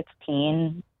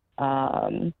 2016,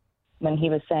 when he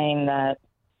was saying that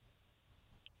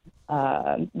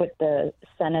with the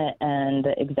Senate and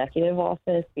the executive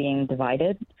office being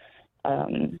divided,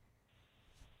 that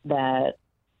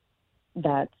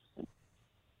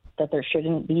there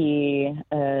shouldn't be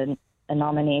a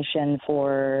nomination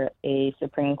for a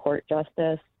Supreme Court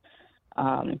justice.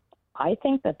 I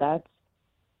think that that's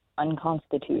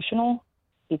unconstitutional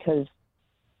because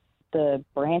the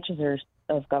branches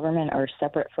of government are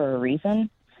separate for a reason,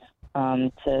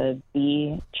 to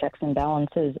be checks and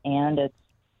balances, and it's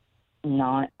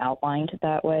not outlined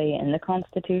that way in the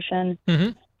Constitution.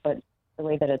 Mm-hmm. But the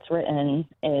way that it's written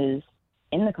is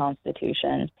in the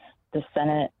Constitution, the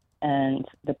Senate and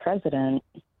the President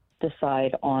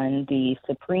decide on the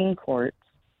Supreme Courts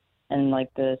and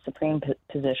like the Supreme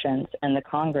positions, and the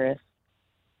Congress,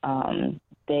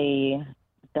 they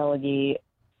delegate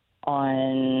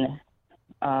on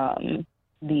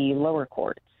the lower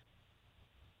courts.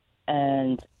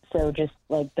 And so just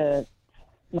like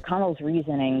McConnell's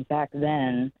reasoning back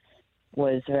then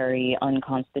was very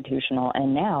unconstitutional,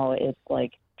 and now it's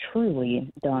like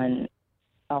truly done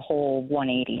a whole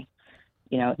 180.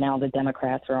 You know, now the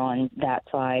Democrats are on that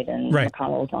side and right.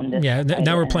 McConnell's on this side.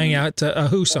 Now we're playing out a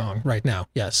Who song right now.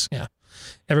 Yes, yeah.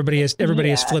 Everybody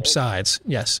has flipped sides.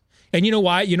 Yes. And you know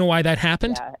why? You know why that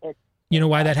happened? You know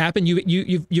why that happened?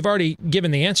 You've already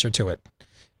given the answer to it,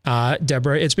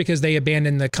 Deborah. It's because they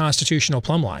abandoned the constitutional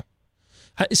plumb line.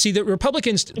 See, the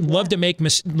Republicans love to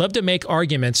make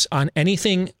arguments on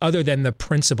anything other than the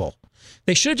principle.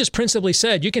 They should have just principally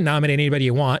said, you can nominate anybody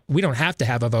you want. We don't have to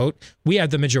have a vote. We have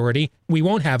the majority. We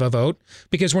won't have a vote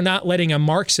because we're not letting a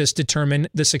Marxist determine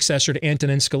the successor to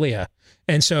Antonin Scalia.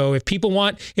 And so if people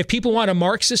want a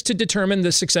Marxist to determine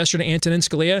the successor to Antonin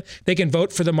Scalia, they can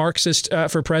vote for the Marxist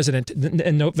for president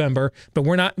in November. But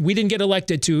we didn't get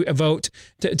elected to a vote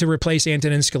to replace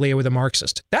Antonin Scalia with a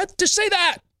Marxist. Just say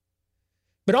that.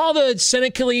 But all the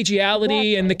Senate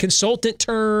collegiality and the consultant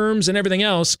terms and everything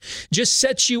else just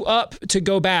sets you up to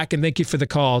go back. And thank you for the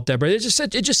call, Deborah. It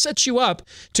just sets you up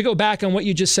to go back on what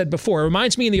you just said before. It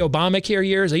reminds me in the Obamacare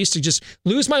years, I used to just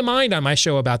lose my mind on my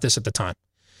show about this at the time.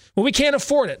 Well, we can't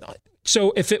afford it.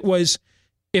 So if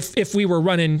we were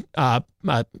running,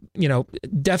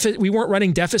 we weren't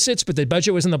running deficits, but the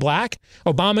budget was in the black,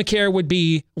 Obamacare would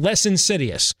be less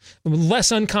insidious,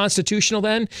 less unconstitutional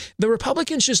then. The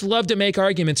Republicans just love to make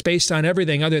arguments based on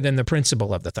everything other than the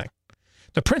principle of the thing.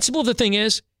 The principle of the thing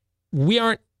is we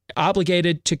aren't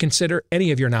obligated to consider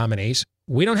any of your nominees.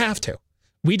 We don't have to.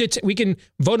 We can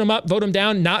vote them up, vote them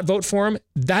down, not vote for them.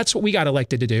 That's what we got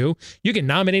elected to do. You can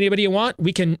nominate anybody you want.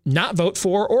 We can not vote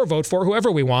for or vote for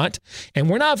whoever we want. And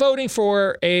we're not voting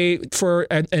for a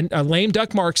lame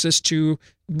duck Marxist to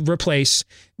replace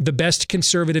the best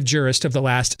conservative jurist of the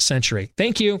last century.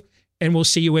 Thank you. And we'll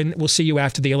see you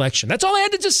after the election. That's all I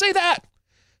had to just say that.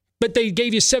 But they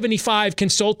gave you 75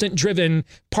 consultant-driven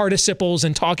participles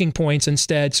and talking points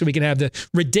instead so we can have the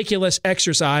ridiculous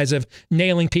exercise of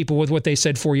nailing people with what they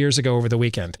said 4 years ago over the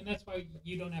weekend. And that's why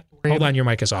you don't have to worry. Hold on, your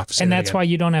mic is off. And that's why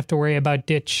you don't have to worry about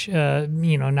Ditch,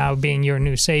 now being your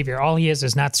new savior. All he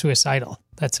is not suicidal.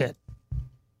 That's it.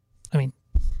 I mean.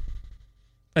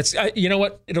 You know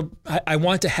what? I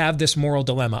want to have this moral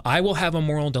dilemma. I will have a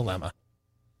moral dilemma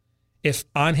if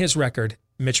on his record,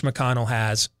 Mitch McConnell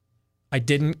has, I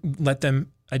didn't let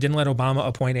Obama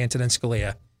appoint Antonin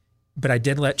Scalia, but I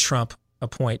did let Trump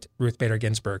appoint Ruth Bader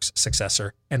Ginsburg's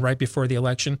successor. And right before the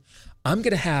election, I'm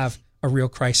going to have a real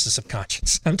crisis of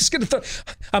conscience.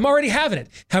 I'm already having it.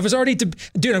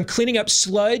 I'm cleaning up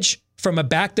sludge from a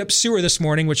backed up sewer this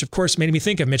morning, which of course made me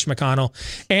think of Mitch McConnell.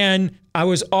 And I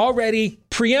was already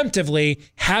preemptively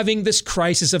having this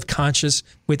crisis of conscience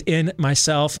within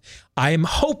myself. I am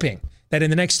hoping that in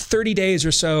the next 30 days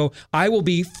or so, I will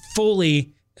be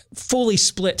fully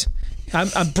split.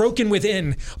 I'm broken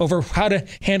within over how to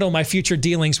handle my future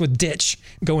dealings with Ditch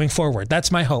going forward. That's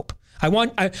my hope. I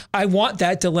want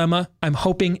that dilemma. I'm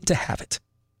hoping to have it.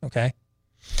 Okay.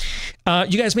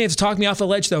 You guys may have to talk me off the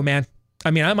ledge though, man. I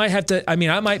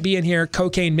might be in here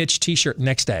Cocaine Mitch t-shirt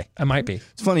next day. I might be.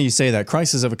 It's funny you say that.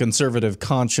 Crisis of a Conservative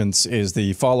Conscience is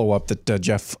the follow-up that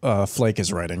Jeff Flake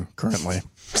is writing currently.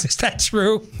 Is that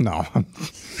true? No.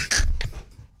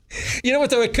 You know what,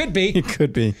 though? It could be. It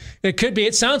could be. It could be.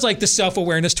 It sounds like the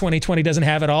self-awareness 2020 doesn't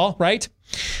have it all, right?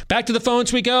 Back to the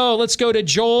phones we go. Let's go to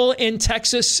Joel in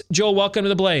Texas. Joel, welcome to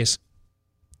the Blaze.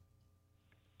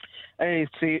 Hey,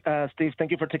 Steve,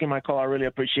 thank you for taking my call. I really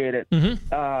appreciate it.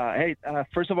 Mm-hmm.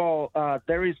 First of all,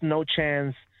 there is no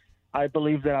chance I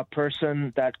believe that a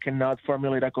person that cannot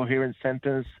formulate a coherent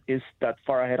sentence is that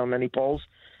far ahead on any polls.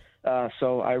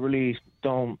 So I really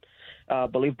don't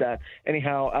believe that.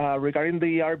 Anyhow, regarding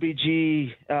the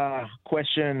RBG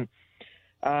question,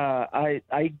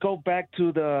 I go back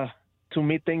to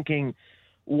me thinking,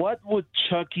 what would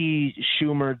Chucky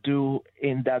Schumer do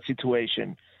in that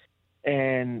situation?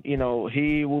 And,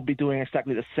 he will be doing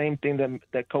exactly the same thing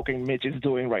that Cocaine Mitch is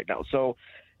doing right now. So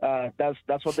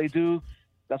that's what they do.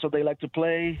 That's what they like to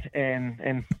play,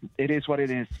 and it is what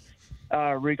it is.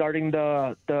 Regarding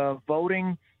the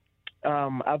voting,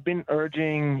 I've been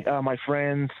urging my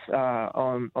friends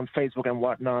on Facebook and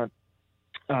whatnot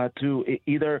to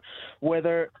either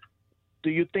whether do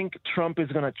you think Trump is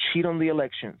going to cheat on the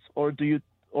elections, or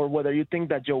whether you think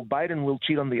that Joe Biden will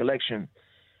cheat on the election.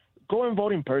 Go and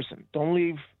vote in person. Don't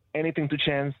leave anything to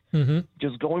chance. Mm-hmm.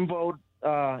 Just go and vote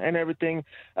and everything.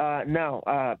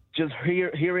 Now, just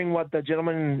hearing what the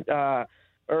gentleman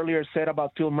earlier said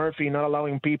about Phil Murphy not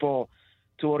allowing people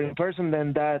to vote in person,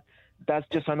 then that's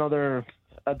just another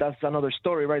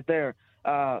story right there.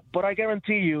 But I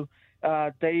guarantee you,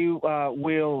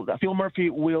 Phil Murphy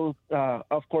will,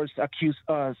 of course, accuse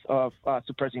us of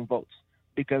suppressing votes,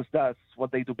 because that's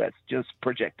what they do best, just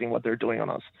projecting what they're doing on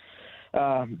us.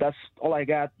 That's all I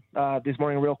got this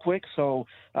morning real quick. So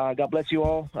God bless you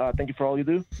all. Thank you for all you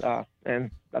do.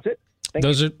 And that's it.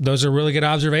 Those are really good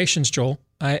observations, Joel.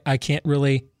 I can't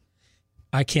really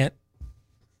add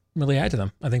to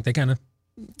them. I think they kind of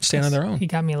stand on their own. He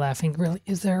got me laughing. Really,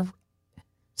 is there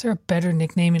a better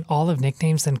nickname in all of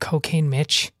nicknames than Cocaine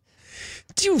Mitch?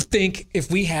 Do you think if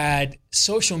we had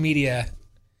social media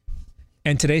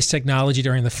and today's technology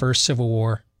during the first Civil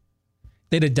War,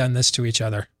 they'd have done this to each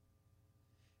other?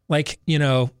 Like,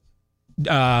 we've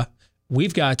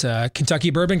got Kentucky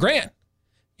Bourbon Grant,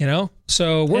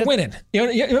 so we're winning.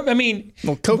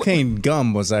 Well, cocaine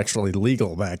gum was actually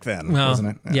legal back then,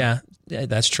 wasn't it? Yeah,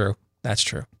 that's true. That's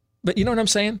true. But you know what I'm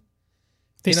saying?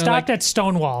 They stopped at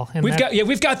Stonewall. And we've got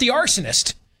the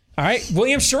arsonist. All right,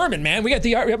 William Sherman, man. We got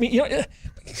the.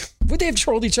 Would they have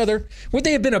trolled each other? Would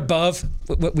they have been above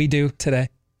what we do today?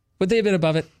 Would they have been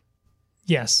above it?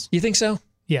 Yes. You think so?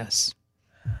 Yes.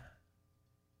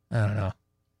 I don't know.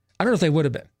 I don't know if they would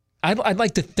have been. I'd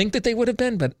like to think that they would have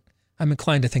been, but I'm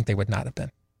inclined to think they would not have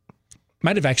been.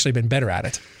 Might have actually been better at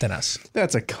it than us.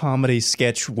 That's a comedy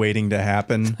sketch waiting to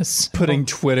happen. Putting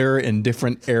Twitter in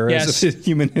different eras of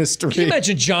human history. Can you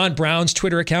imagine John Brown's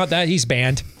Twitter account? He's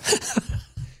banned.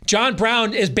 John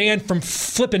Brown is banned from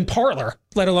flipping Parler,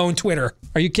 let alone Twitter.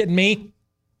 Are you kidding me?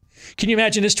 Can you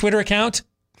imagine his Twitter account?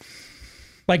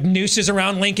 Like nooses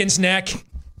around Lincoln's neck.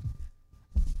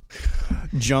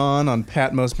 John on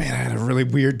Patmos. Man, I had a really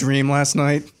weird dream last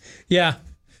night. Yeah.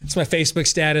 It's my Facebook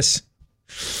status.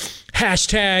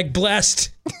 # blessed.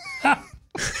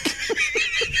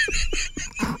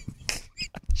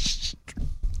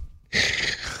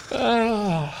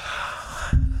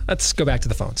 Let's go back to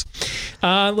the phones.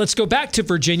 Let's go back to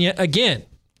Virginia again.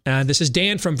 This is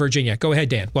Dan from Virginia. Go ahead,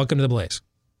 Dan. Welcome to the Blaze.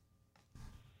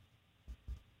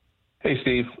 Hey,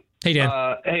 Steve. Hey, Dan.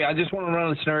 Hey, I just want to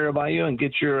run a scenario by you and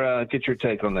get your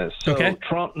take on this. So okay.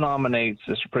 Trump nominates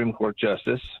the Supreme Court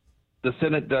justice. The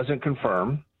Senate doesn't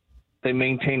confirm. They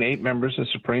maintain 8 members of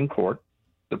the Supreme Court.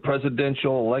 The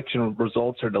presidential election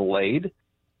results are delayed.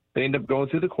 They end up going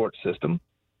through the court system.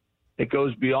 It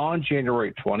goes beyond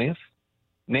January 20th.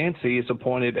 Nancy is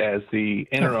appointed as the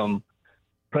interim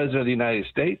president of the United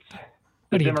States.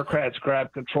 The Democrats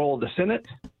grab control of the Senate,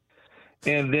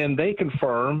 and then they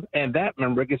confirm, and that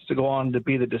member gets to go on to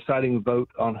be the deciding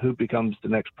vote on who becomes the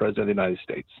next president of the United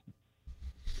States.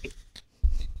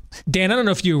 Dan, I don't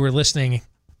know if you were listening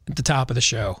at the top of the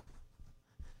show,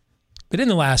 but in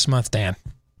the last month, Dan,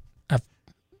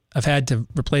 I've had to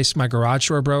replace my garage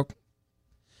door broke.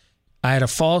 I had a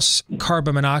false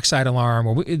carbon monoxide alarm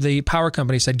where the power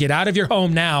company said, get out of your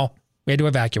home now. We had to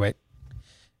evacuate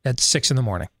at 6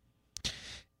 a.m.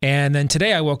 And then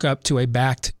today I woke up to a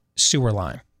backed sewer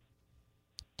line.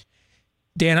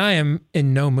 Dan, I am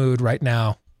in no mood right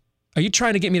now. Are you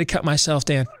trying to get me to cut myself,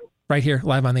 Dan? Right here,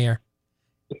 live on the air.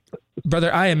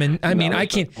 Brother, I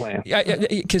can't,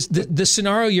 because the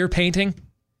scenario you're painting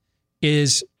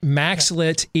is max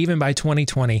lit even by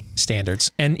 2020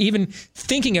 standards. And even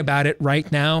thinking about it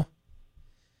right now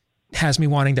has me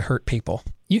wanting to hurt people.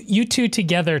 You two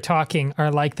together talking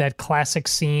are like that classic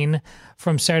scene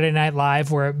from Saturday Night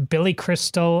Live where Billy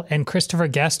Crystal and Christopher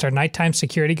Guest are nighttime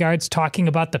security guards talking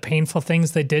about the painful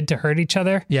things they did to hurt each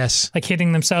other. Yes. Like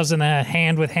hitting themselves in the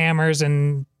hand with hammers,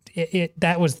 and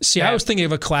that was... See, I was thinking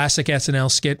of a classic SNL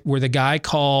skit where the guy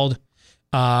called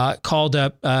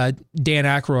up Dan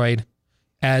Aykroyd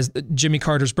as Jimmy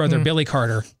Carter's brother, Billy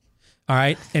Carter, All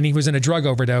right. And he was in a drug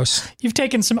overdose. You've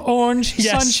taken some orange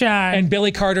sunshine. And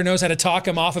Billy Carter knows how to talk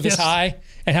him off of his high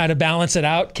and how to balance it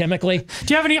out chemically.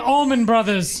 Do you have any Allman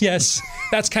Brothers? Yes.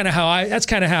 That's kind of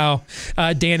how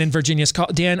Dan in Virginia's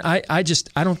called. Dan, I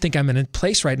don't think I'm in a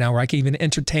place right now where I can even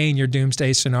entertain your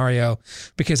doomsday scenario,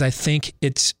 because I think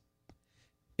it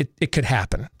could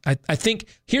happen. I think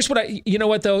here's what you know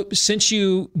what though, since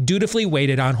you dutifully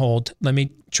waited on hold, let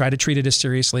me try to treat it as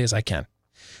seriously as I can.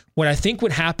 What I think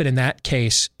would happen in that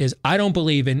case is I don't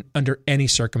believe under any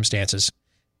circumstances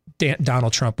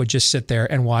Donald Trump would just sit there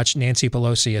and watch Nancy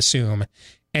Pelosi assume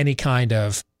any kind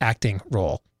of acting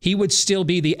role. He would still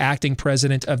be the acting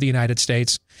president of the United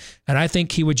States. And I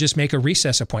think he would just make a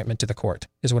recess appointment to the court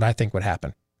is what I think would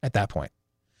happen at that point.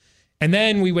 And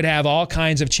then we would have all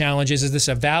kinds of challenges. Is this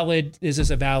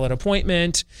a valid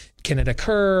appointment? Can it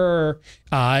occur?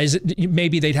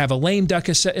 Maybe they'd have a lame duck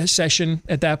session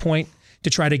at that point to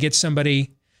try to get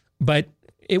somebody, but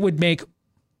it would make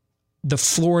the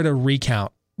Florida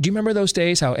recount. Do you remember those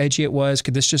days, how edgy it was?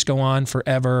 Could this just go on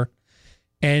forever?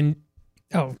 And,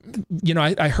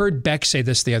 I heard Beck say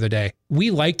this the other day.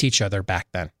 We liked each other back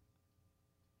then.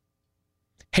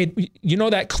 Hey, you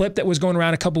know that clip that was going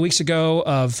around a couple weeks ago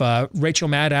of Rachel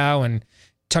Maddow and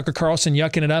Tucker Carlson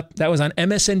yucking it up? That was on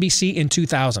MSNBC in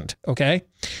 2000, okay?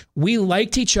 We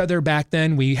liked each other back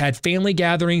then. We had family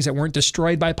gatherings that weren't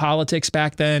destroyed by politics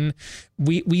back then.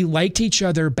 We liked each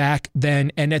other back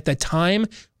then. And at the time,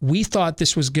 we thought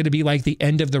this was going to be like the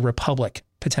end of the republic,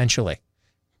 potentially.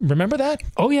 Remember that?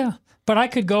 Oh, yeah. But I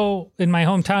could go in my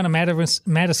hometown of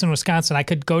Madison, Wisconsin. I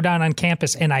could go down on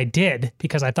campus, and I did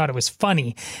because I thought it was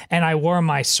funny. And I wore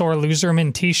my sore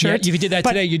loserman T-shirt. Yeah, if you did that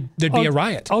today, there'd be a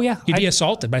riot. Oh, yeah. You'd be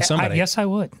assaulted by somebody. Yes, I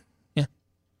would. Yeah.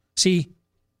 See,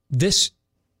 this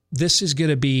is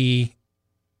going to be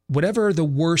whatever the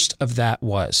worst of that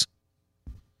was.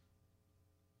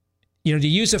 To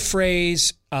use a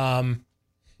phrase that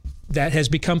has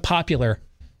become popular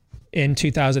in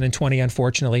 2020,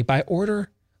 unfortunately, by order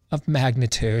of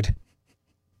magnitude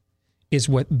is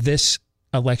what this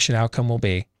election outcome will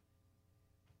be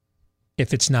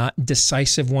if it's not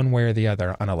decisive one way or the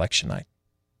other on election night.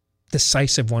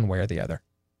 Decisive one way or the other.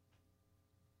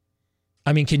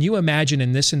 I mean, can you imagine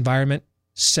in this environment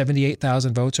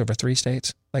 78,000 votes over 3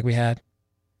 states like we had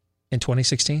in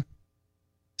 2016?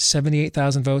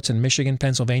 78,000 votes in Michigan,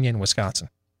 Pennsylvania, and Wisconsin.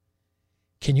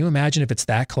 Can you imagine if it's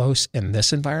that close in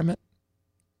this environment?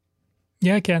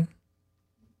 Yeah, I can.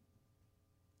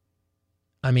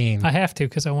 I mean, I have to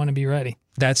because I want to be ready.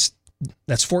 That's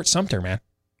Fort Sumter, man.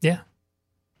 Yeah.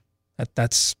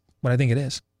 That's what I think it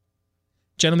is.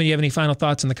 Gentlemen, do you have any final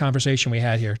thoughts on the conversation we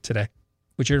had here today?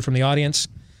 What you heard from the audience,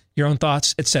 your own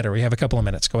thoughts, etc. We have a couple of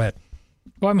minutes. Go ahead.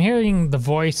 Well, I'm hearing the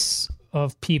voice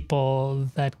of people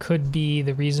that could be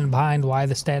the reason behind why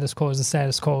the status quo is the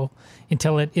status quo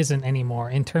until it isn't anymore,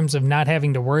 in terms of not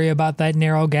having to worry about that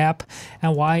narrow gap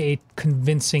and why a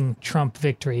convincing Trump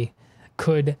victory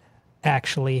could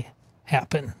actually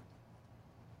happen.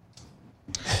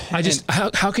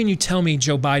 How can you tell me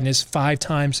Joe Biden is 5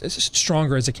 times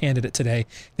stronger as a candidate today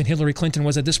than Hillary Clinton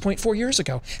was at this point 4 years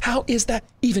ago? How is that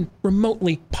even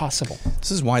remotely possible? This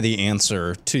is why the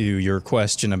answer to your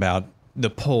question about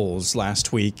the polls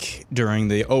last week during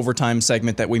the overtime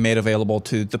segment that we made available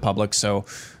to the public, so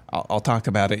I'll talk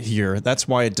about it here. That's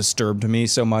why it disturbed me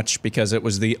so much, because it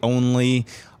was the only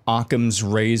Occam's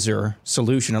razor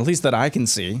solution, at least that I can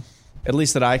see,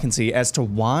 as to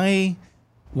why.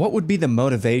 What would be the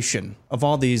motivation of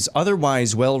all these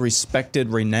otherwise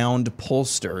well-respected, renowned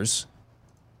pollsters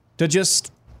to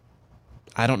just,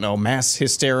 I don't know,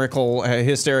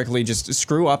 hysterically just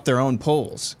screw up their own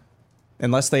polls,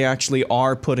 unless they actually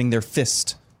are putting their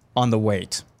fist on the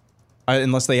weight,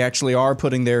 unless they actually are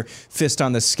putting their fist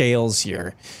on the scales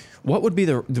here? What would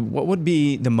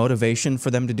be the motivation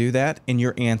for them to do that? And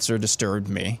your answer disturbed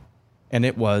me, and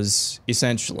it was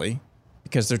essentially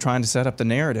because they're trying to set up the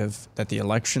narrative that the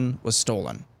election was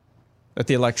stolen.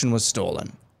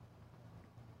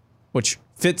 Which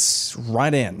fits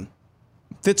right in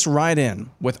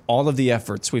with all of the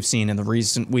efforts we've seen in the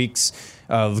recent weeks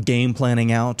of game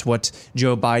planning out what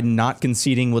Joe Biden not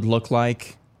conceding would look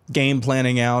like, game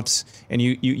planning out, and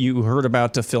you heard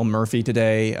about Phil Murphy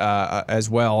today as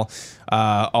well,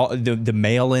 the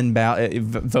mail-in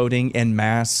voting en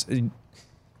masse.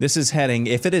 This is heading,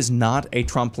 if it is not a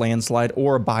Trump landslide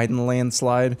or a Biden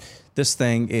landslide, this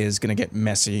thing is going to get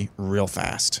messy real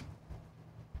fast.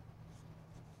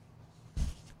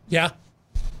 Yeah,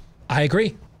 I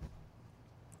agree.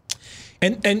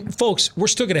 And folks, we're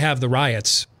still going to have the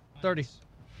riots. 30.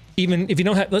 Even if you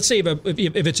don't have, let's say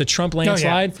if it's a Trump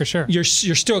landslide, for sure, you're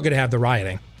still going to have the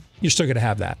rioting. you're still going to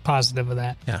have that. Positive of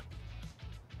that. Yeah.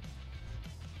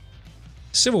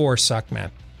 Civil wars suck,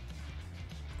 man.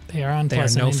 They are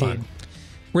unpleasant. They are no indeed. fun.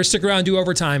 We're stick around, do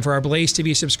overtime for our Blaze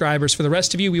TV subscribers. For the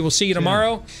rest of you, we will see you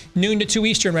tomorrow, noon to 2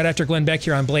 Eastern, right after Glenn Beck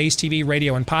here on Blaze TV,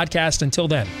 radio, and podcast. Until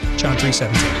then, John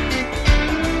 3:17.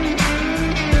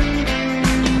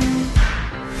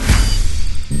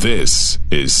 This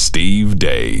is Steve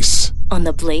Deace on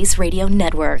the Blaze Radio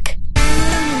Network.